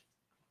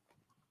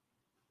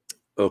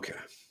 Okay.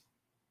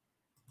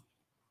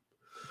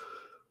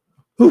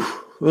 Whew.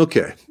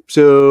 Okay.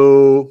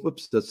 So,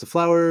 whoops, that's the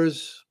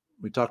flowers.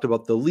 We talked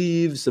about the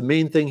leaves. The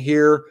main thing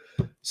here,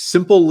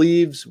 simple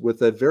leaves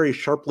with a very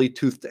sharply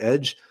toothed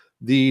edge.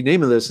 The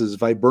name of this is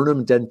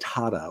Viburnum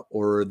dentata,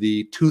 or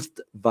the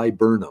toothed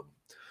viburnum.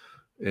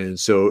 And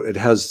so it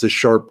has the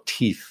sharp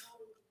teeth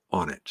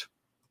on it.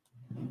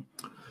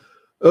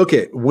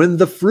 Okay, when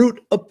the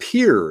fruit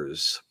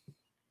appears,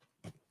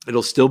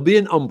 it'll still be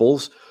in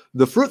umbels.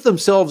 The fruit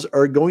themselves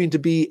are going to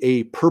be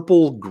a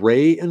purple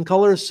gray in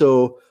color,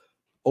 so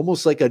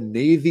almost like a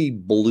navy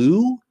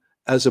blue,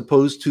 as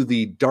opposed to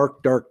the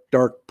dark, dark,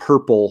 dark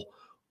purple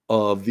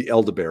of the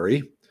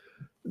elderberry.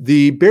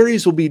 The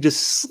berries will be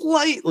just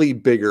slightly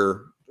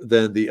bigger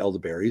than the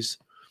elderberries.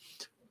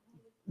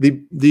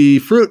 The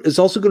fruit is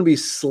also going to be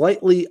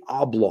slightly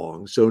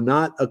oblong, so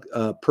not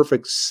a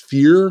perfect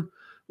sphere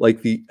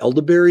like the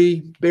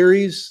elderberry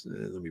berries.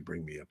 Let me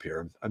bring me up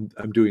here.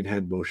 I'm doing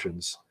hand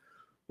motions.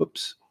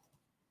 Whoops.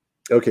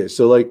 Okay,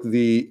 so like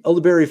the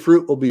elderberry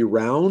fruit will be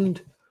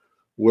round,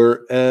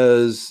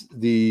 whereas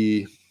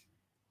the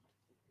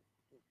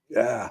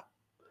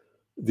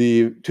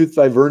tooth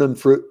viburnum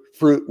fruit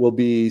will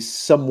be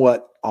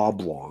somewhat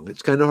oblong.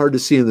 It's kind of hard to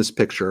see in this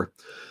picture.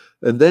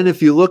 And then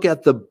if you look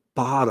at the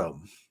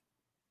bottom,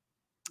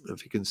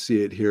 if you can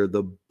see it here,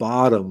 the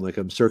bottom, like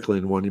I'm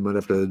circling one, you might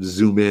have to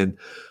zoom in.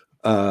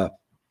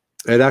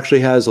 It actually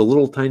has a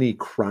little tiny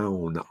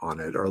crown on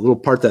it, or a little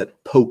part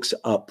that pokes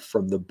up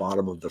from the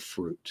bottom of the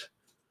fruit.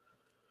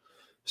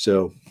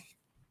 So,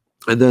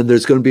 and then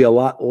there's going to be a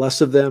lot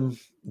less of them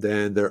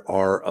than there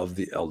are of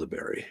the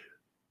elderberry.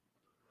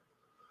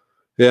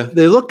 Yeah,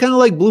 they look kind of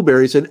like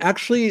blueberries, and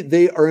actually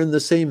they are in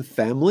the same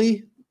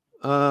family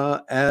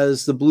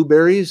as the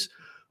blueberries.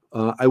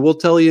 I will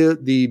tell you,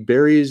 the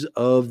berries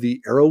of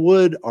the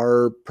arrowwood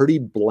are pretty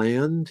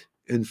bland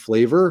in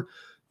flavor.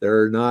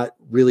 They're not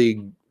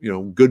really,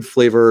 good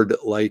flavored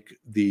like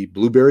the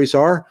blueberries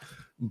are,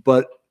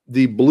 but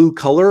the blue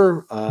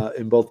color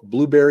in both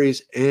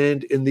blueberries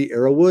and in the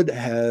arrowwood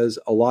has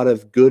a lot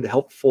of good,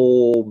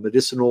 helpful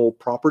medicinal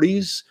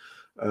properties,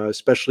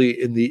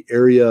 especially in the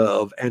area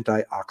of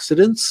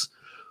antioxidants.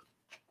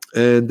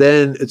 And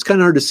then it's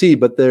kind of hard to see,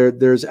 but they're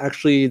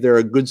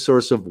a good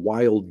source of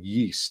wild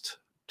yeast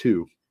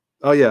too.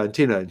 Oh yeah, and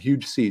Tina, and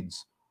huge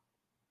seeds.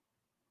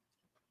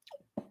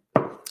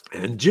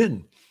 And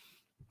gin.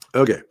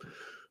 Okay,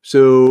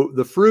 so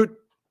the fruit,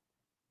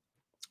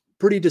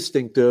 pretty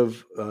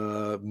distinctive,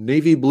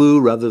 navy blue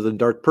rather than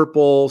dark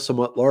purple,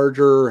 somewhat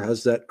larger,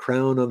 has that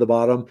crown on the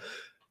bottom.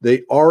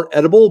 They are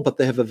edible, but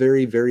they have a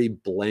very, very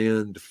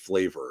bland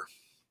flavor.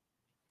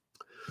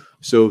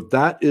 So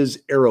that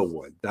is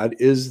arrowwood.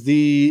 That is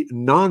the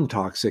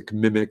non-toxic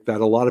mimic that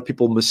a lot of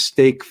people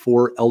mistake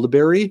for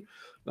elderberry.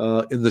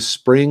 In the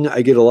spring,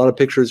 I get a lot of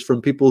pictures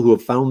from people who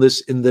have found this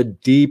in the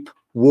deep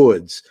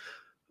woods.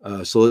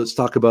 So let's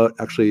talk about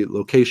actually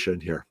location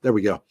here. There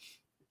we go.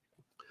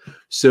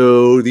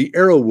 So the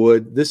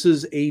arrowwood, this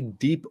is a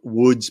deep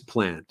woods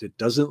plant. It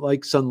doesn't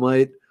like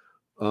sunlight.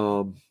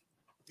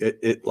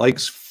 It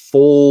likes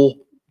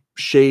full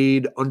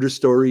shade,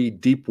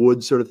 understory, deep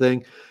wood sort of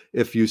thing.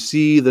 If you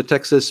see the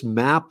Texas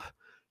map,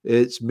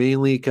 it's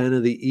mainly kind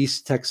of the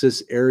East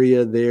Texas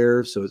area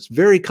there. So it's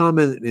very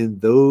common in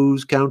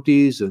those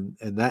counties and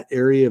that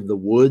area of the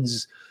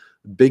woods,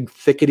 big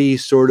thickety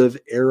sort of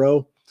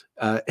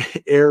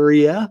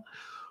area.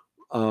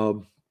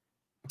 Um,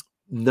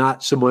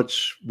 not so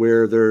much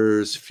where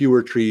there's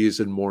fewer trees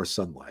and more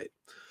sunlight.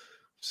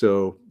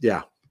 So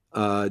yeah,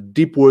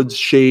 deep woods,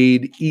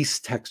 shade,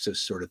 East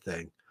Texas sort of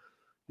thing.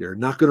 You're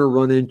not going to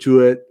run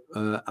into it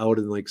out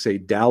in, like, say,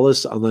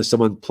 Dallas, unless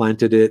someone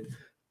planted it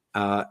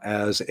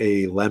as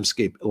a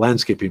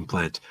landscaping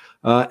plant.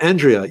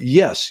 Andrea,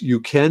 yes, you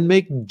can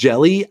make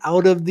jelly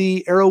out of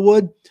the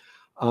arrowwood.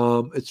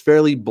 It's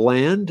fairly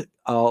bland.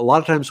 A lot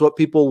of times what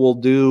people will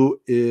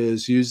do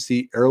is use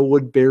the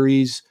arrowwood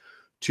berries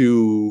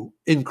to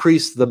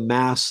increase the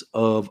mass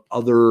of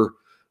other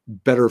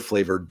better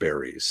flavored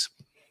berries.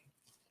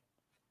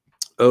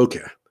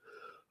 Okay.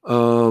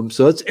 So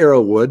that's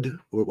arrowwood.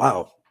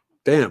 Wow.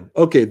 Damn.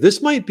 Okay.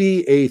 This might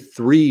be a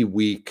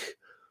 3-week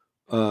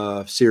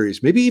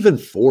series, maybe even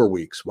 4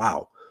 weeks.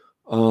 Wow.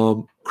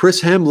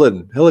 Chris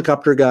Hamlin,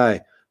 helicopter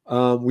guy.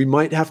 We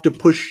might have to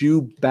push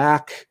you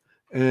back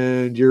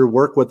and your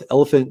work with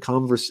elephant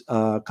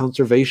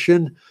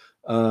conservation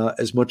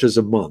as much as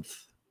a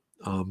month,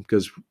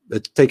 because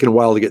it's taken a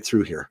while to get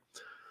through here.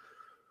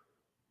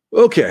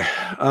 Okay.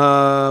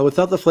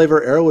 Without the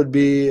flavor, arrow would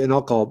be an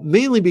alcohol,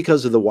 mainly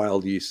because of the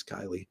wild yeast,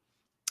 Kylie.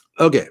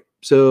 Okay,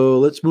 so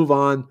let's move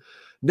on.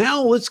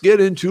 Now let's get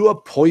into a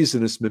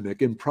poisonous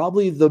mimic, and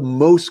probably the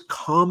most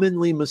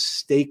commonly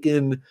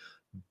mistaken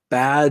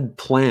bad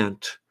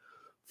plant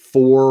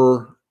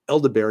for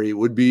elderberry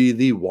would be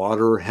the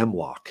water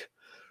hemlock.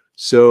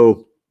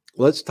 So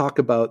let's talk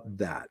about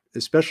that,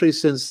 especially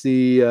since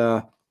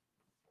the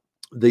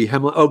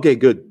hemlock. Okay,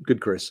 good,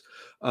 Chris.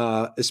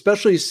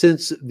 Especially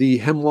since the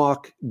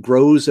hemlock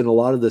grows in a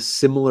lot of the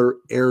similar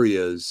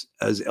areas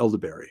as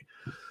elderberry.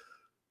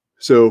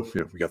 So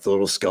we got the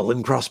little skull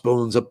and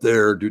crossbones up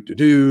there.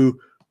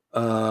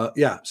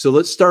 Yeah. So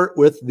let's start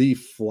with the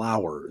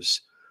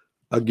flowers.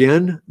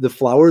 Again, the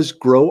flowers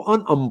grow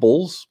on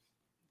umbels.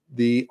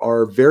 They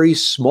are very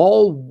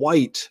small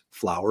white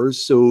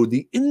flowers. So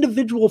the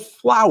individual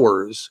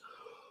flowers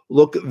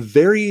look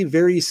very,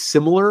 very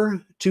similar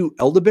to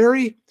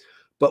elderberry.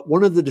 But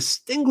one of the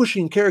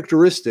distinguishing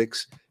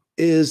characteristics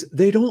is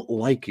they don't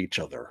like each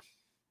other.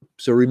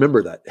 So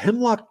remember that.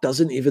 Hemlock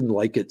doesn't even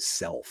like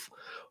itself.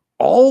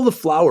 All the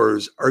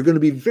flowers are going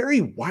to be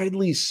very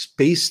widely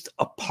spaced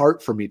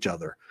apart from each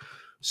other.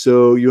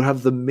 So you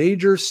have the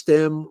major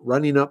stem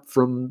running up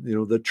from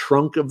the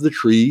trunk of the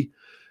tree,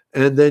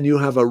 and then you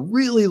have a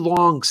really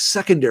long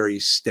secondary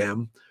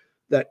stem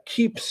that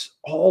keeps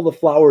all the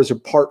flowers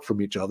apart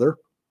from each other.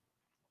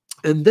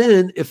 And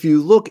then if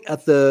you look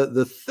at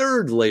the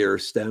third layer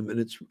stem, and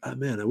it's, oh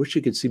man, I wish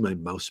you could see my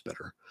mouse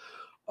better.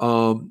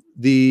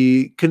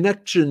 The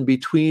connection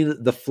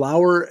between the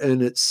flower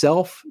and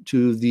itself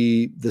to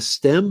the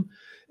stem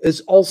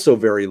is also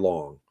very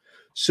long.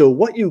 So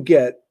what you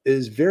get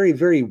is very,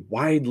 very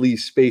widely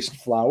spaced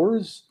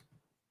flowers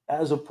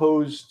as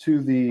opposed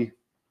to the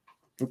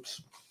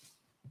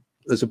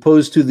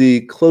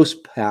close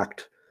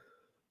packed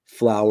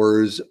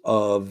flowers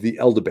of the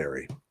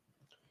elderberry.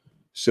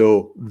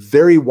 So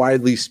very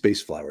widely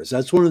spaced flowers.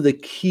 That's one of the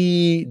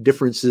key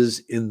differences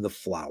in the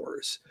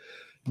flowers.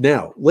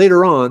 Now,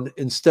 later on,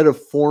 instead of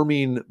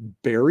forming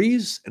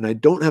berries, and I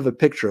don't have a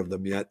picture of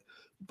them yet,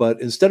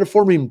 but instead of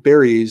forming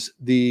berries,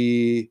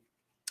 the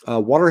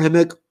water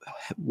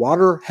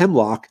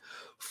hemlock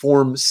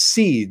forms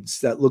seeds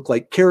that look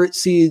like carrot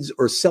seeds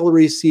or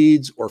celery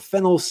seeds or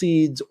fennel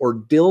seeds or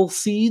dill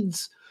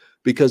seeds,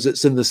 because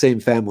it's in the same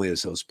family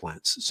as those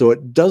plants. So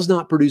it does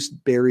not produce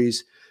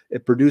berries.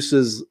 It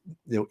produces,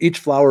 each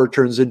flower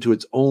turns into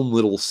its own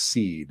little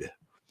seed.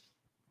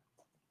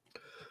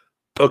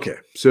 Okay,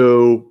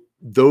 so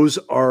those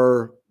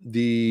are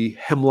the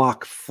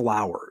hemlock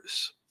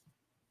flowers.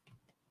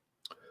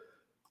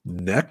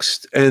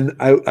 Next, and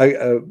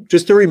I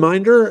just a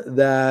reminder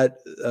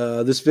that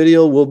this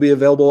video will be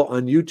available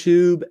on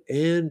YouTube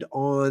and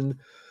on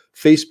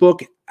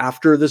Facebook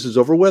after this is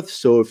over with.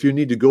 So if you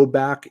need to go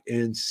back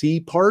and see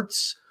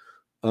parts,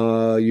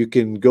 you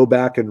can go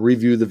back and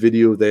review the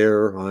video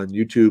there on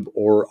YouTube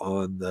or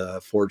on the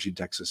Foraging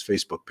Texas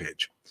Facebook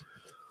page.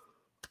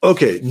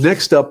 Okay,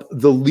 next up,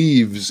 the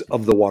leaves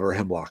of the water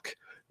hemlock.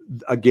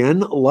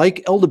 Again,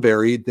 like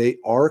elderberry, they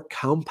are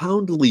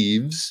compound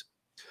leaves.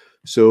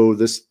 So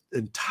this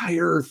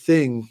entire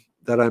thing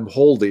that I'm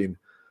holding,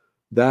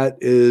 that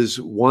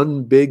is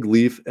one big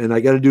leaf. And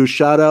I got to do a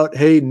shout out.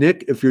 Hey,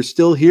 Nick, if you're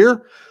still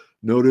here,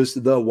 notice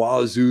the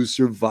Wazoo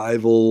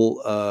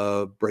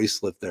Survival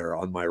bracelet there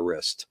on my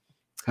wrist.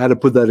 Had to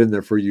put that in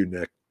there for you,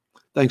 Nick.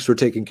 Thanks for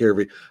taking care of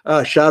me.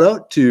 Shout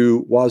out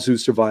to Wazoo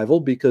Survival,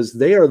 because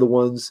they are the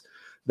ones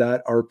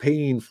that are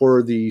paying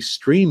for the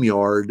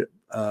StreamYard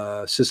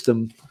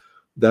system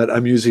that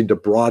I'm using to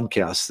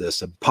broadcast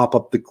this and pop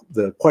up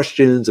the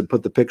questions and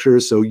put the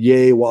pictures. So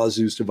yay,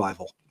 Wazoo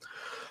Survival.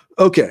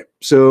 Okay,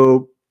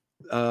 so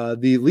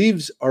the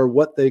leaves are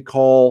what they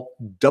call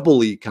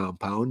doubly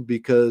compound,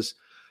 because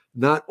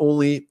not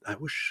only, I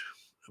wish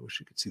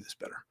you could see this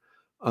better,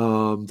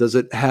 does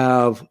it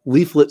have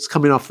leaflets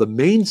coming off the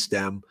main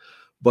stem,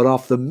 But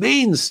off the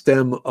main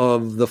stem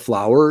of the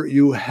flower,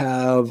 you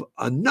have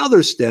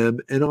another stem,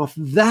 and off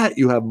that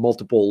you have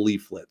multiple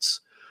leaflets.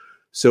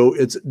 So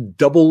it's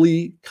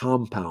doubly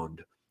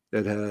compound.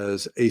 It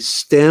has a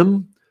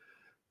stem,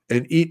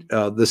 and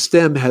the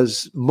stem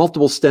has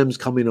multiple stems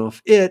coming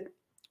off it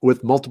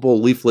with multiple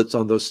leaflets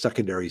on those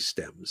secondary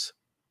stems.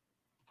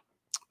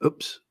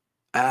 Oops.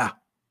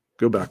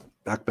 Go back.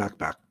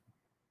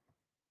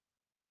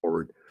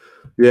 Forward.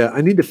 Yeah,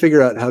 I need to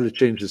figure out how to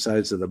change the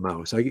size of the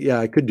mouse.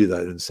 I could do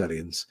that in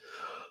settings.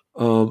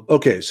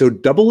 Okay, so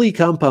doubly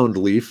compound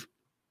leaf.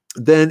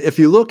 Then if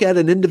you look at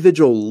an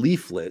individual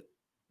leaflet,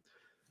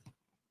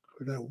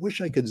 I wish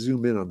I could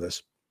zoom in on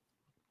this.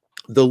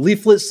 The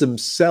leaflets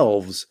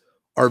themselves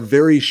are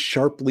very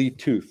sharply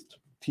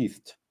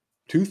teethicated.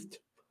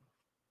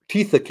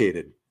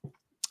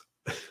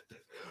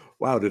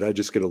 Wow, did I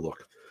just get a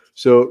look?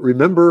 So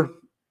remember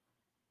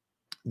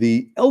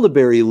the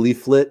elderberry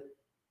leaflet,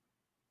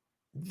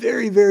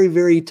 very, very,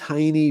 very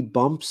tiny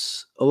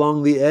bumps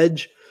along the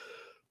edge,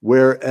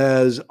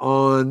 whereas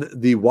on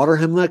the water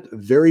hemlock,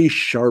 very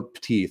sharp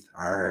teeth.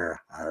 Arr,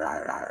 arr,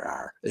 arr,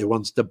 arr. It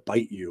wants to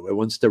bite you. It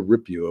wants to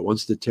rip you. It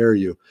wants to tear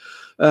you.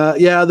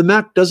 Yeah, the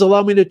Mac does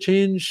allow me to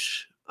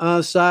change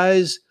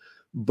size,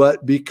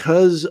 but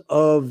because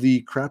of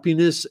the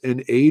crappiness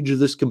and age of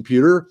this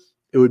computer,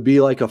 it would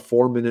be like a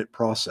 4-minute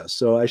process.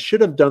 So I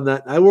should have done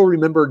that. I will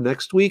remember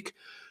next week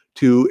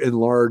to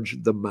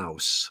enlarge the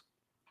mouse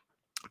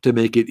to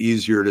make it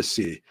easier to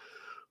see.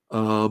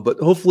 But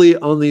hopefully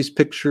on these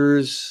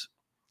pictures,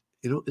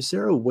 is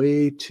there a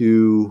way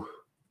to,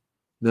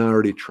 no, I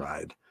already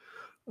tried.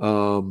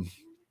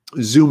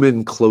 Zoom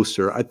in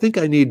closer. I think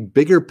I need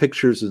bigger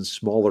pictures and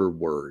smaller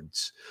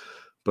words.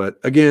 But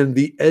again,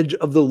 the edge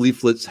of the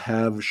leaflets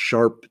have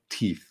sharp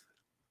teeth.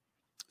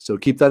 So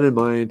keep that in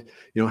mind.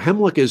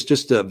 Hemlock is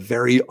just a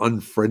very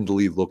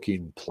unfriendly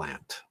looking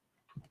plant.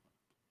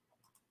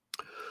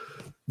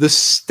 The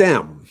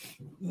stem.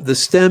 The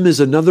stem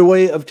is another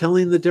way of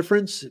telling the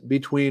difference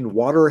between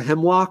water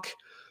hemlock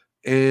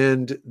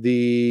and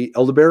the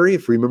elderberry.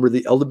 If you remember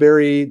the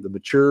elderberry, the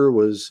mature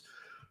was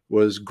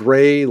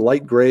gray,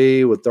 light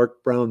gray with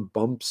dark brown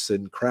bumps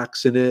and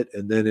cracks in it,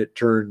 and then it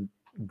turned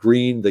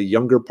green. The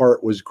younger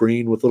part was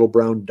green with little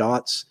brown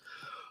dots.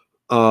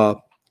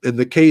 In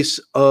the case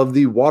of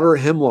the water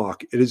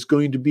hemlock, it is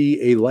going to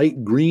be a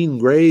light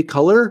green-gray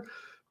color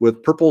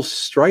with purple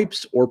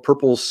stripes or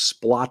purple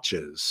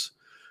splotches.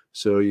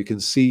 So you can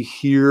see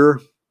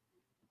here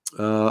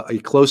a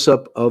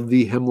close-up of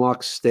the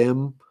hemlock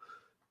stem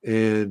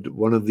and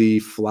one of the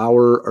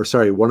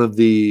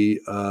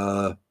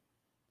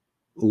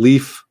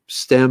leaf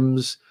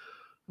stems,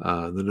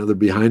 and another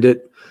behind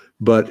it,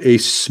 but a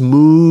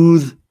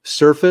smooth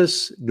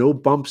surface, no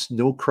bumps,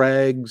 no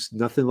crags,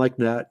 nothing like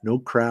that, no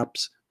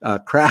cracks.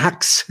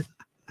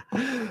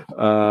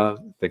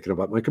 Thinking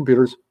about my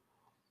computers.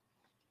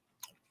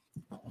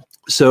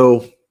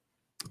 So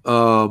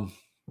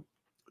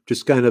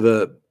just kind of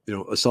a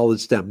solid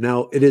stem.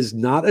 Now, it is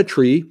not a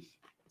tree.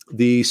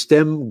 The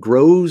stem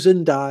grows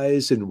and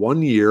dies in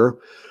 1 year.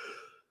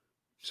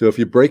 So if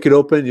you break it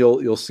open,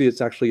 you'll see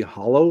it's actually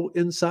hollow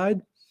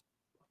inside.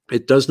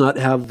 It does not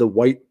have the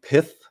white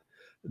pith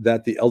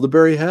that the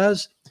elderberry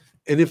has.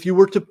 And if you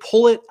were to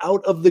pull it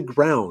out of the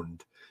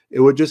ground, it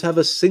would just have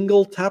a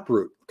single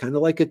taproot, kind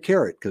of like a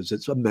carrot, because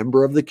it's a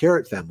member of the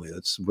carrot family.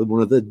 That's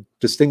one of the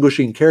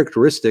distinguishing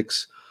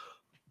characteristics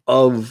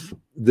of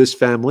this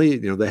family,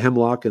 the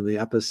hemlock and the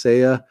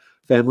apiaceae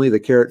family, the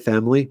carrot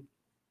family,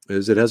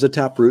 is it has a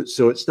taproot.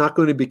 So it's not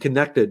going to be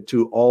connected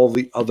to all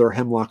the other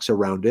hemlocks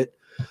around it.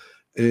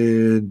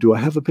 And do I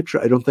have a picture?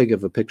 I don't think I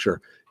have a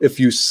picture. If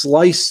you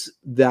slice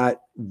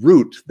that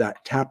root,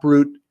 that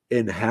taproot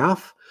in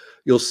half,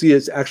 you'll see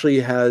it actually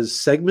has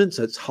segments.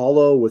 It's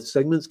hollow with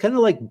segments, kind of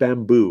like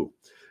bamboo.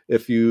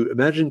 If you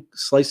imagine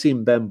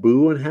slicing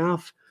bamboo in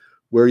half,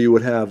 where you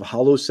would have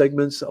hollow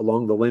segments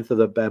along the length of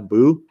the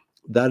bamboo,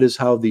 that is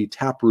how the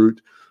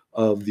taproot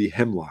of the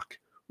hemlock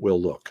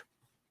will look.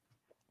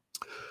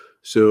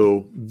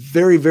 So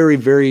very, very,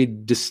 very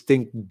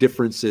distinct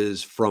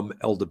differences from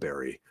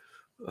elderberry,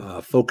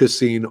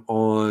 focusing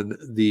on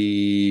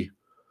the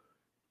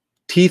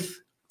teeth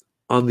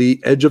on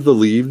the edge of the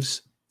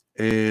leaves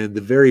and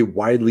the very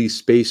widely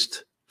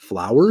spaced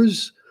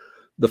flowers,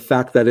 the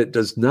fact that it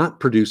does not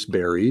produce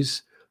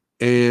berries,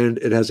 and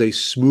it has a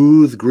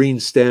smooth green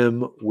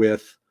stem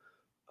with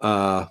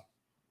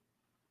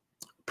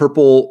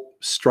purple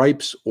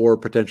stripes or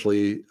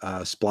potentially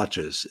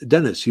splotches.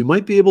 Dennis, you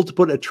might be able to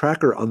put a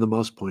tracker on the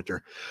mouse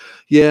pointer.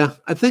 Yeah,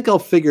 I think I'll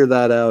figure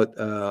that out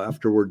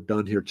after we're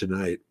done here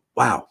tonight.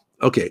 Wow.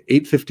 Okay,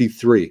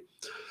 8:53.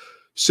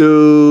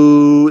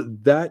 So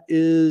that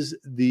is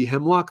the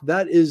hemlock.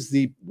 That is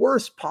the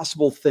worst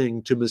possible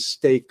thing to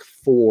mistake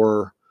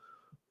for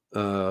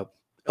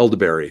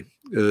elderberry.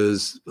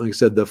 Is, like I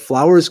said, the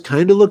flowers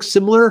kind of look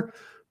similar,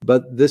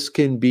 but this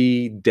can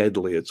be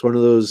deadly. It's one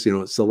of those,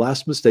 it's the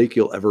last mistake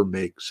you'll ever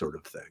make sort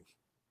of thing.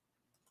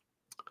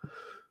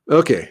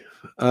 Okay,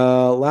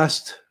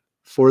 last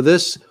for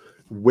this,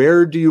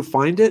 where do you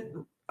find it?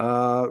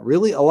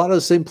 really a lot of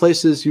the same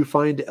places you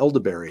find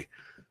elderberry.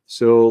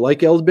 So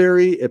like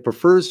elderberry, it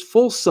prefers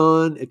full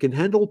sun. It can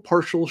handle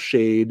partial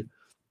shade.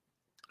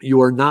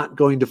 You are not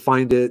going to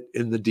find it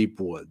in the deep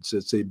woods.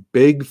 It's a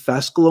big,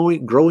 fast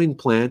growing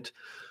plant.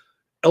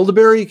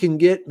 Elderberry can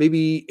get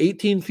maybe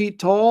 18 feet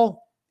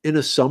tall in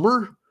a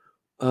summer.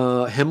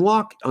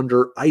 Hemlock,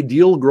 under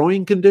ideal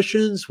growing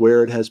conditions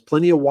where it has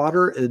plenty of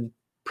water and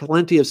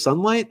plenty of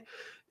sunlight,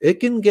 it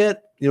can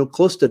get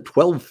close to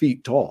 12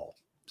 feet tall.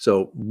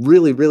 So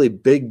really, really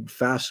big,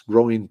 fast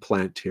growing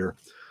plant here.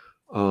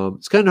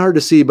 It's kind of hard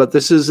to see, but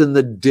this is in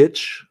the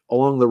ditch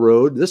along the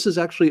road. This is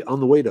actually on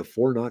the way to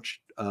Four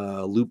Notch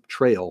Loop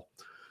Trail.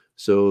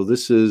 So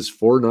this is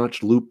Four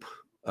Notch Loop,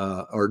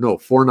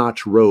 Four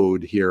Notch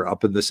Road here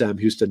up in the Sam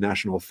Houston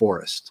National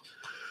Forest.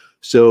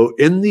 So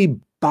in the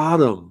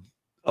bottom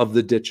of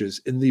the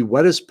ditches, in the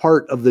wettest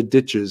part of the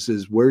ditches,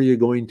 is where you're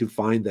going to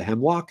find the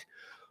hemlock.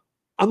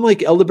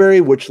 Unlike elderberry,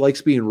 which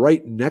likes being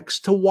right next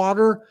to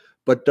water,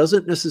 but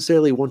doesn't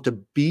necessarily want to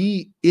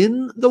be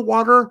in the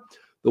water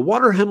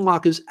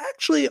hemlock is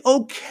actually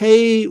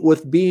okay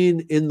with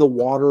being in the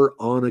water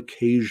on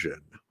occasion.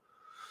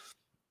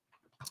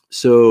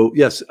 So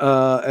yes,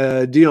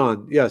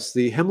 Dion, yes,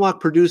 the hemlock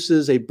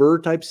produces a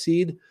burr-type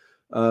seed,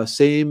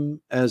 same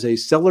as a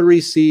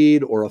celery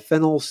seed or a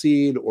fennel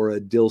seed or a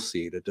dill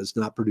seed. It does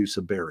not produce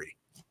a berry.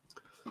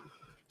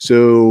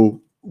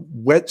 So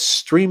wet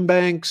stream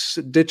banks,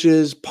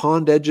 ditches,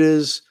 pond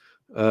edges,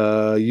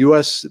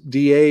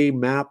 USDA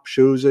map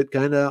shows it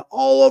kind of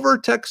all over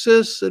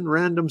Texas in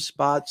random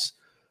spots.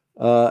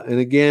 And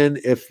again,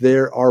 if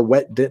there are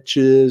wet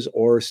ditches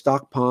or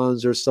stock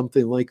ponds or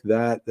something like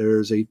that,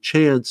 there's a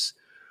chance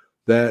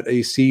that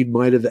a seed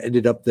might have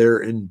ended up there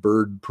in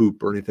bird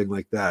poop or anything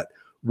like that.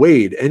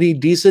 Wade, any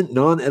decent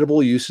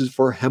non-edible uses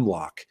for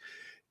hemlock?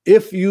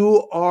 If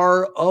you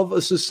are of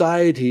a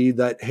society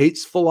that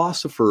hates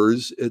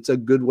philosophers, it's a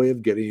good way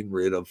of getting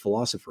rid of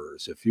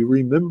philosophers. If you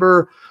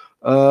remember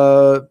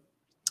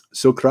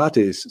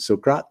Socrates.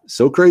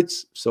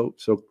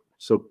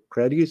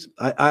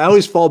 I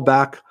always fall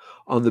back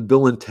on the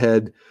Bill and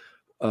Ted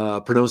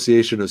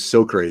pronunciation of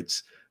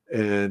Socrates.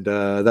 And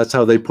that's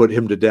how they put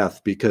him to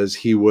death, because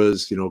he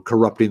was,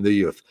 corrupting the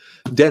youth.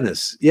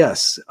 Dennis,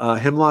 yes,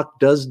 hemlock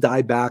does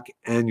die back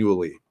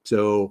annually.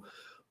 So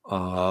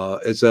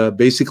it's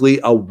basically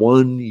a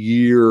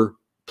 1-year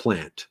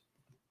plant.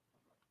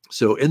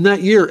 So in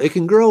that year, it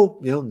can grow,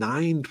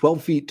 9,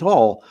 12 feet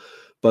tall,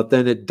 but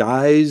then it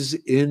dies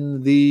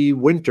in the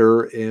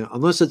winter,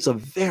 unless it's a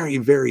very,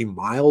 very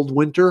mild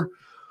winter.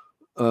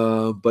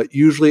 But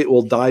usually it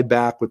will die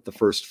back with the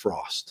first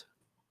frost.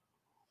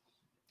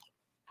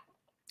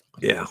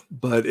 Yeah,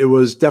 but it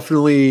was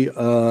definitely,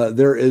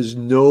 there is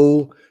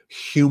no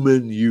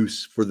human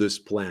use for this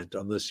plant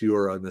unless you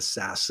are an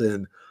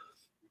assassin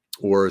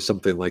or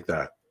something like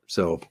that.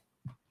 So,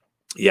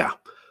 yeah,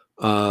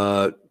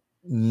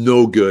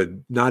 no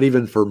good, not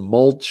even for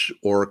mulch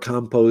or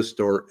compost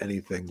or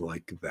anything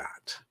like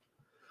that.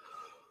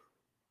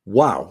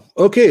 Wow.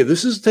 Okay,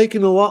 this is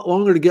taking a lot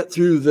longer to get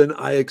through than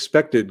I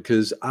expected,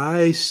 because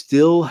I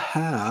still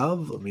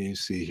have, let me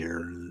see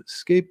here,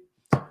 escape.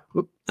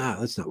 Whoop,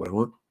 that's not what I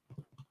want.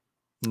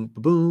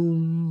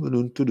 Boom.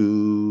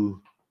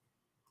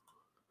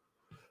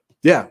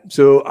 Yeah,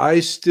 so I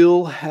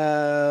still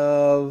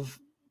have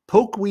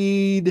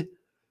pokeweed.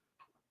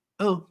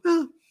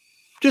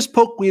 Just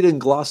pokeweed and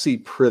glossy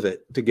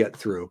privet to get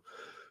through.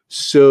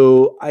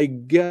 So I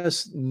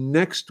guess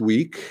next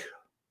week,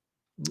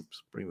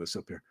 bring this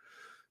up here.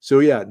 So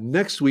yeah,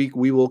 next week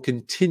we will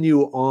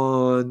continue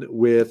on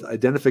with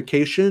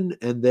identification,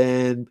 and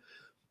then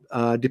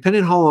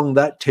depending on how long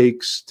that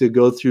takes to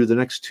go through the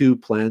next 2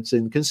 plants,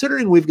 and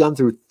considering we've gone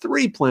through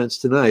 3 plants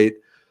tonight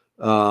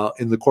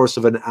in the course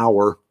of an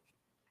hour,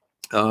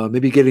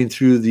 maybe getting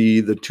through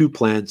the 2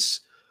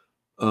 plants,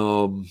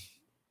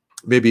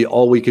 maybe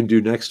all we can do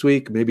next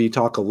week, maybe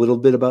talk a little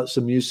bit about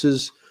some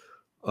uses,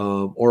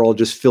 or I'll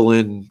just fill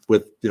in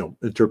with,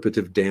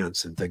 interpretive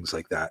dance and things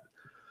like that.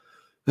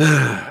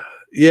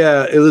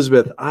 Yeah,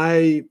 Elizabeth,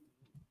 I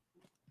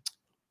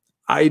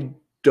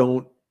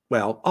don't,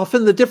 well,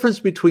 often the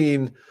difference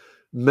between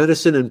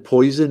medicine and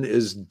poison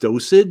is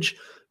dosage,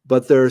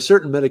 but there are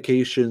certain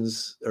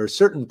medications or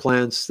certain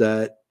plants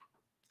that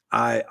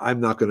I'm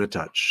not going to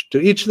touch. To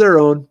each their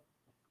own,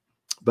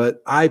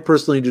 but I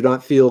personally do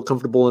not feel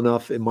comfortable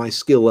enough in my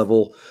skill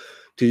level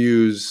to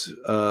use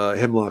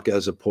hemlock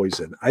as a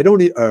poison. I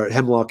don't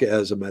hemlock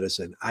as a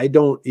medicine. I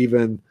don't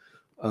even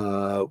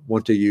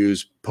want to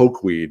use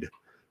pokeweed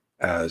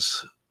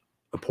as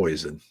a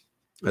poison,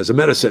 as a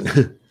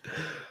medicine.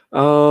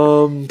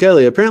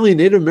 Kelly, apparently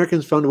Native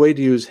Americans found a way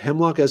to use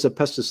hemlock as a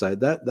pesticide.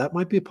 That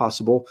might be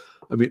possible.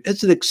 I mean,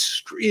 it's an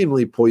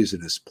extremely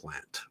poisonous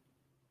plant.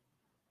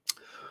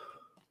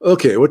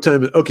 Okay, what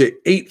time? Okay,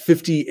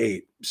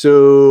 8:58.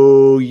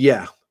 So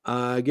yeah,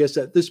 I guess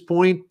at this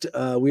point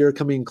we are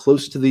coming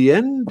close to the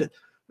end.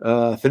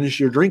 Finish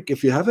your drink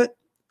if you have it.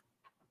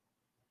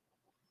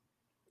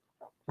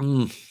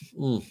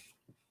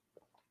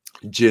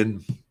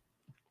 Gin.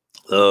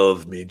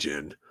 Love me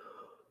gin.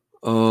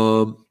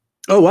 Oh,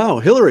 wow.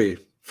 Hillary,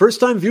 first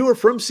time viewer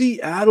from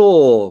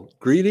Seattle.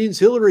 Greetings,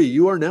 Hillary.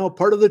 You are now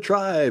part of the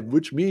tribe,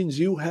 which means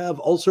you have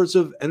all sorts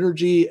of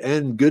energy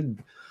and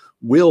good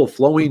will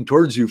flowing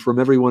towards you from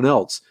everyone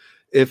else.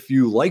 If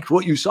you liked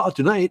what you saw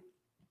tonight,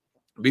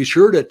 be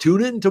sure to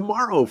tune in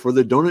tomorrow for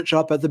the Donut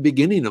Shop at the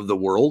Beginning of the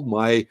World,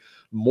 my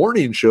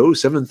morning show,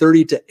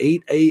 7:30 to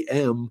 8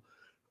 a.m.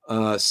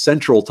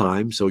 Central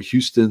Time, so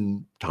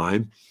Houston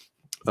time.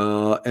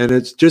 And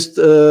it's just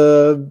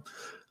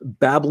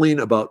babbling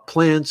about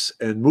plants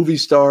and movie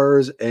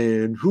stars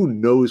and who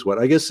knows what.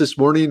 I guess this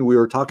morning we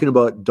were talking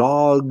about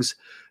dogs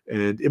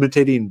and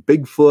imitating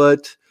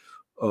Bigfoot,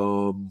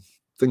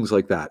 things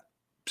like that.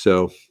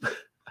 So,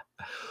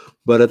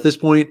 but at this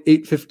point,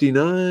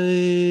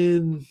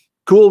 8:59.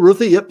 Cool,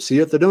 Ruthie. Yep. See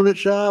you at the donut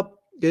shop.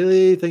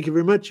 Gailey, thank you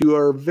very much. You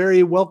are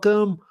very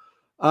welcome.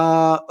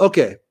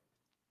 Okay.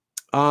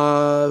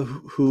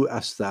 Who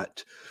asked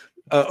that?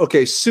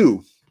 Okay,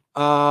 Sue.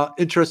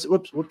 Interesting.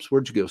 Whoops.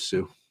 Where'd you go,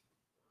 Sue?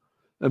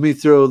 Let me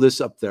throw this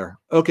up there.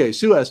 Okay,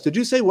 Sue asked, did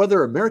you say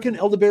whether American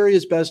elderberry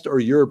is best or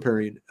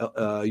European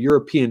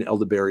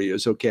elderberry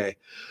is okay?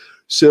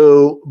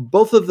 So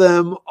both of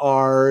them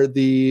are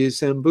the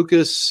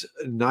Sambucus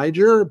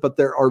niger, but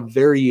there are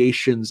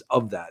variations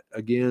of that.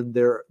 Again,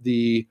 they're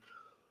the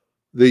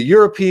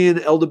European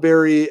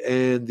elderberry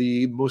and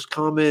the most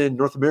common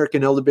North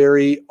American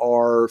elderberry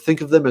are,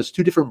 think of them as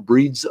two different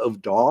breeds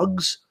of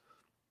dogs.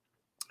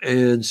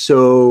 And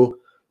so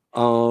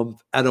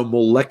at a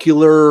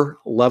molecular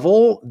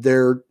level,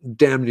 they're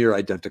damn near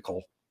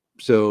identical.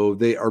 So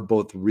they are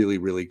both really,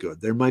 really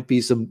good. There might be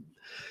some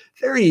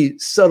very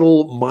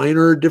subtle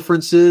minor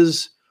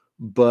differences,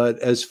 but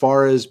as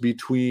far as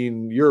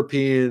between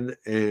European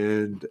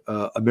and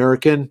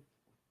American,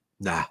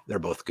 nah, they're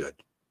both good.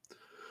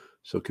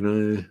 So can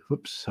I,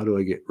 whoops, how do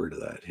I get rid of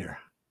that here?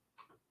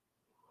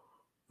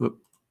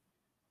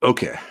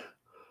 Okay.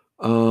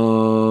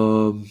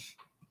 All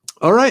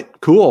right,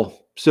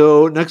 cool.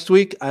 So next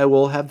week I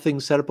will have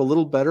things set up a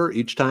little better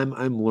each time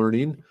I'm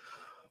learning.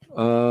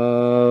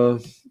 Oh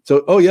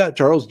yeah,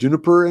 Charles,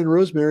 juniper and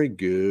rosemary,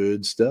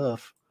 good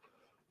stuff.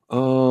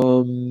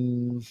 All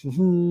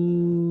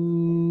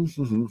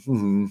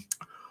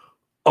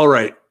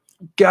right,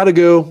 gotta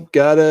go,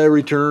 gotta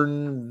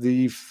return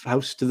the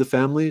house to the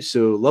family.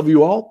 So love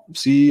you all.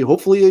 See,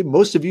 hopefully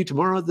most of you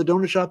tomorrow at the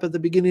donut shop at the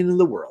beginning of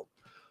the world.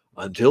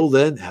 Until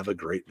then, have a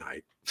great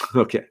night.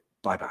 Okay,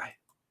 bye-bye.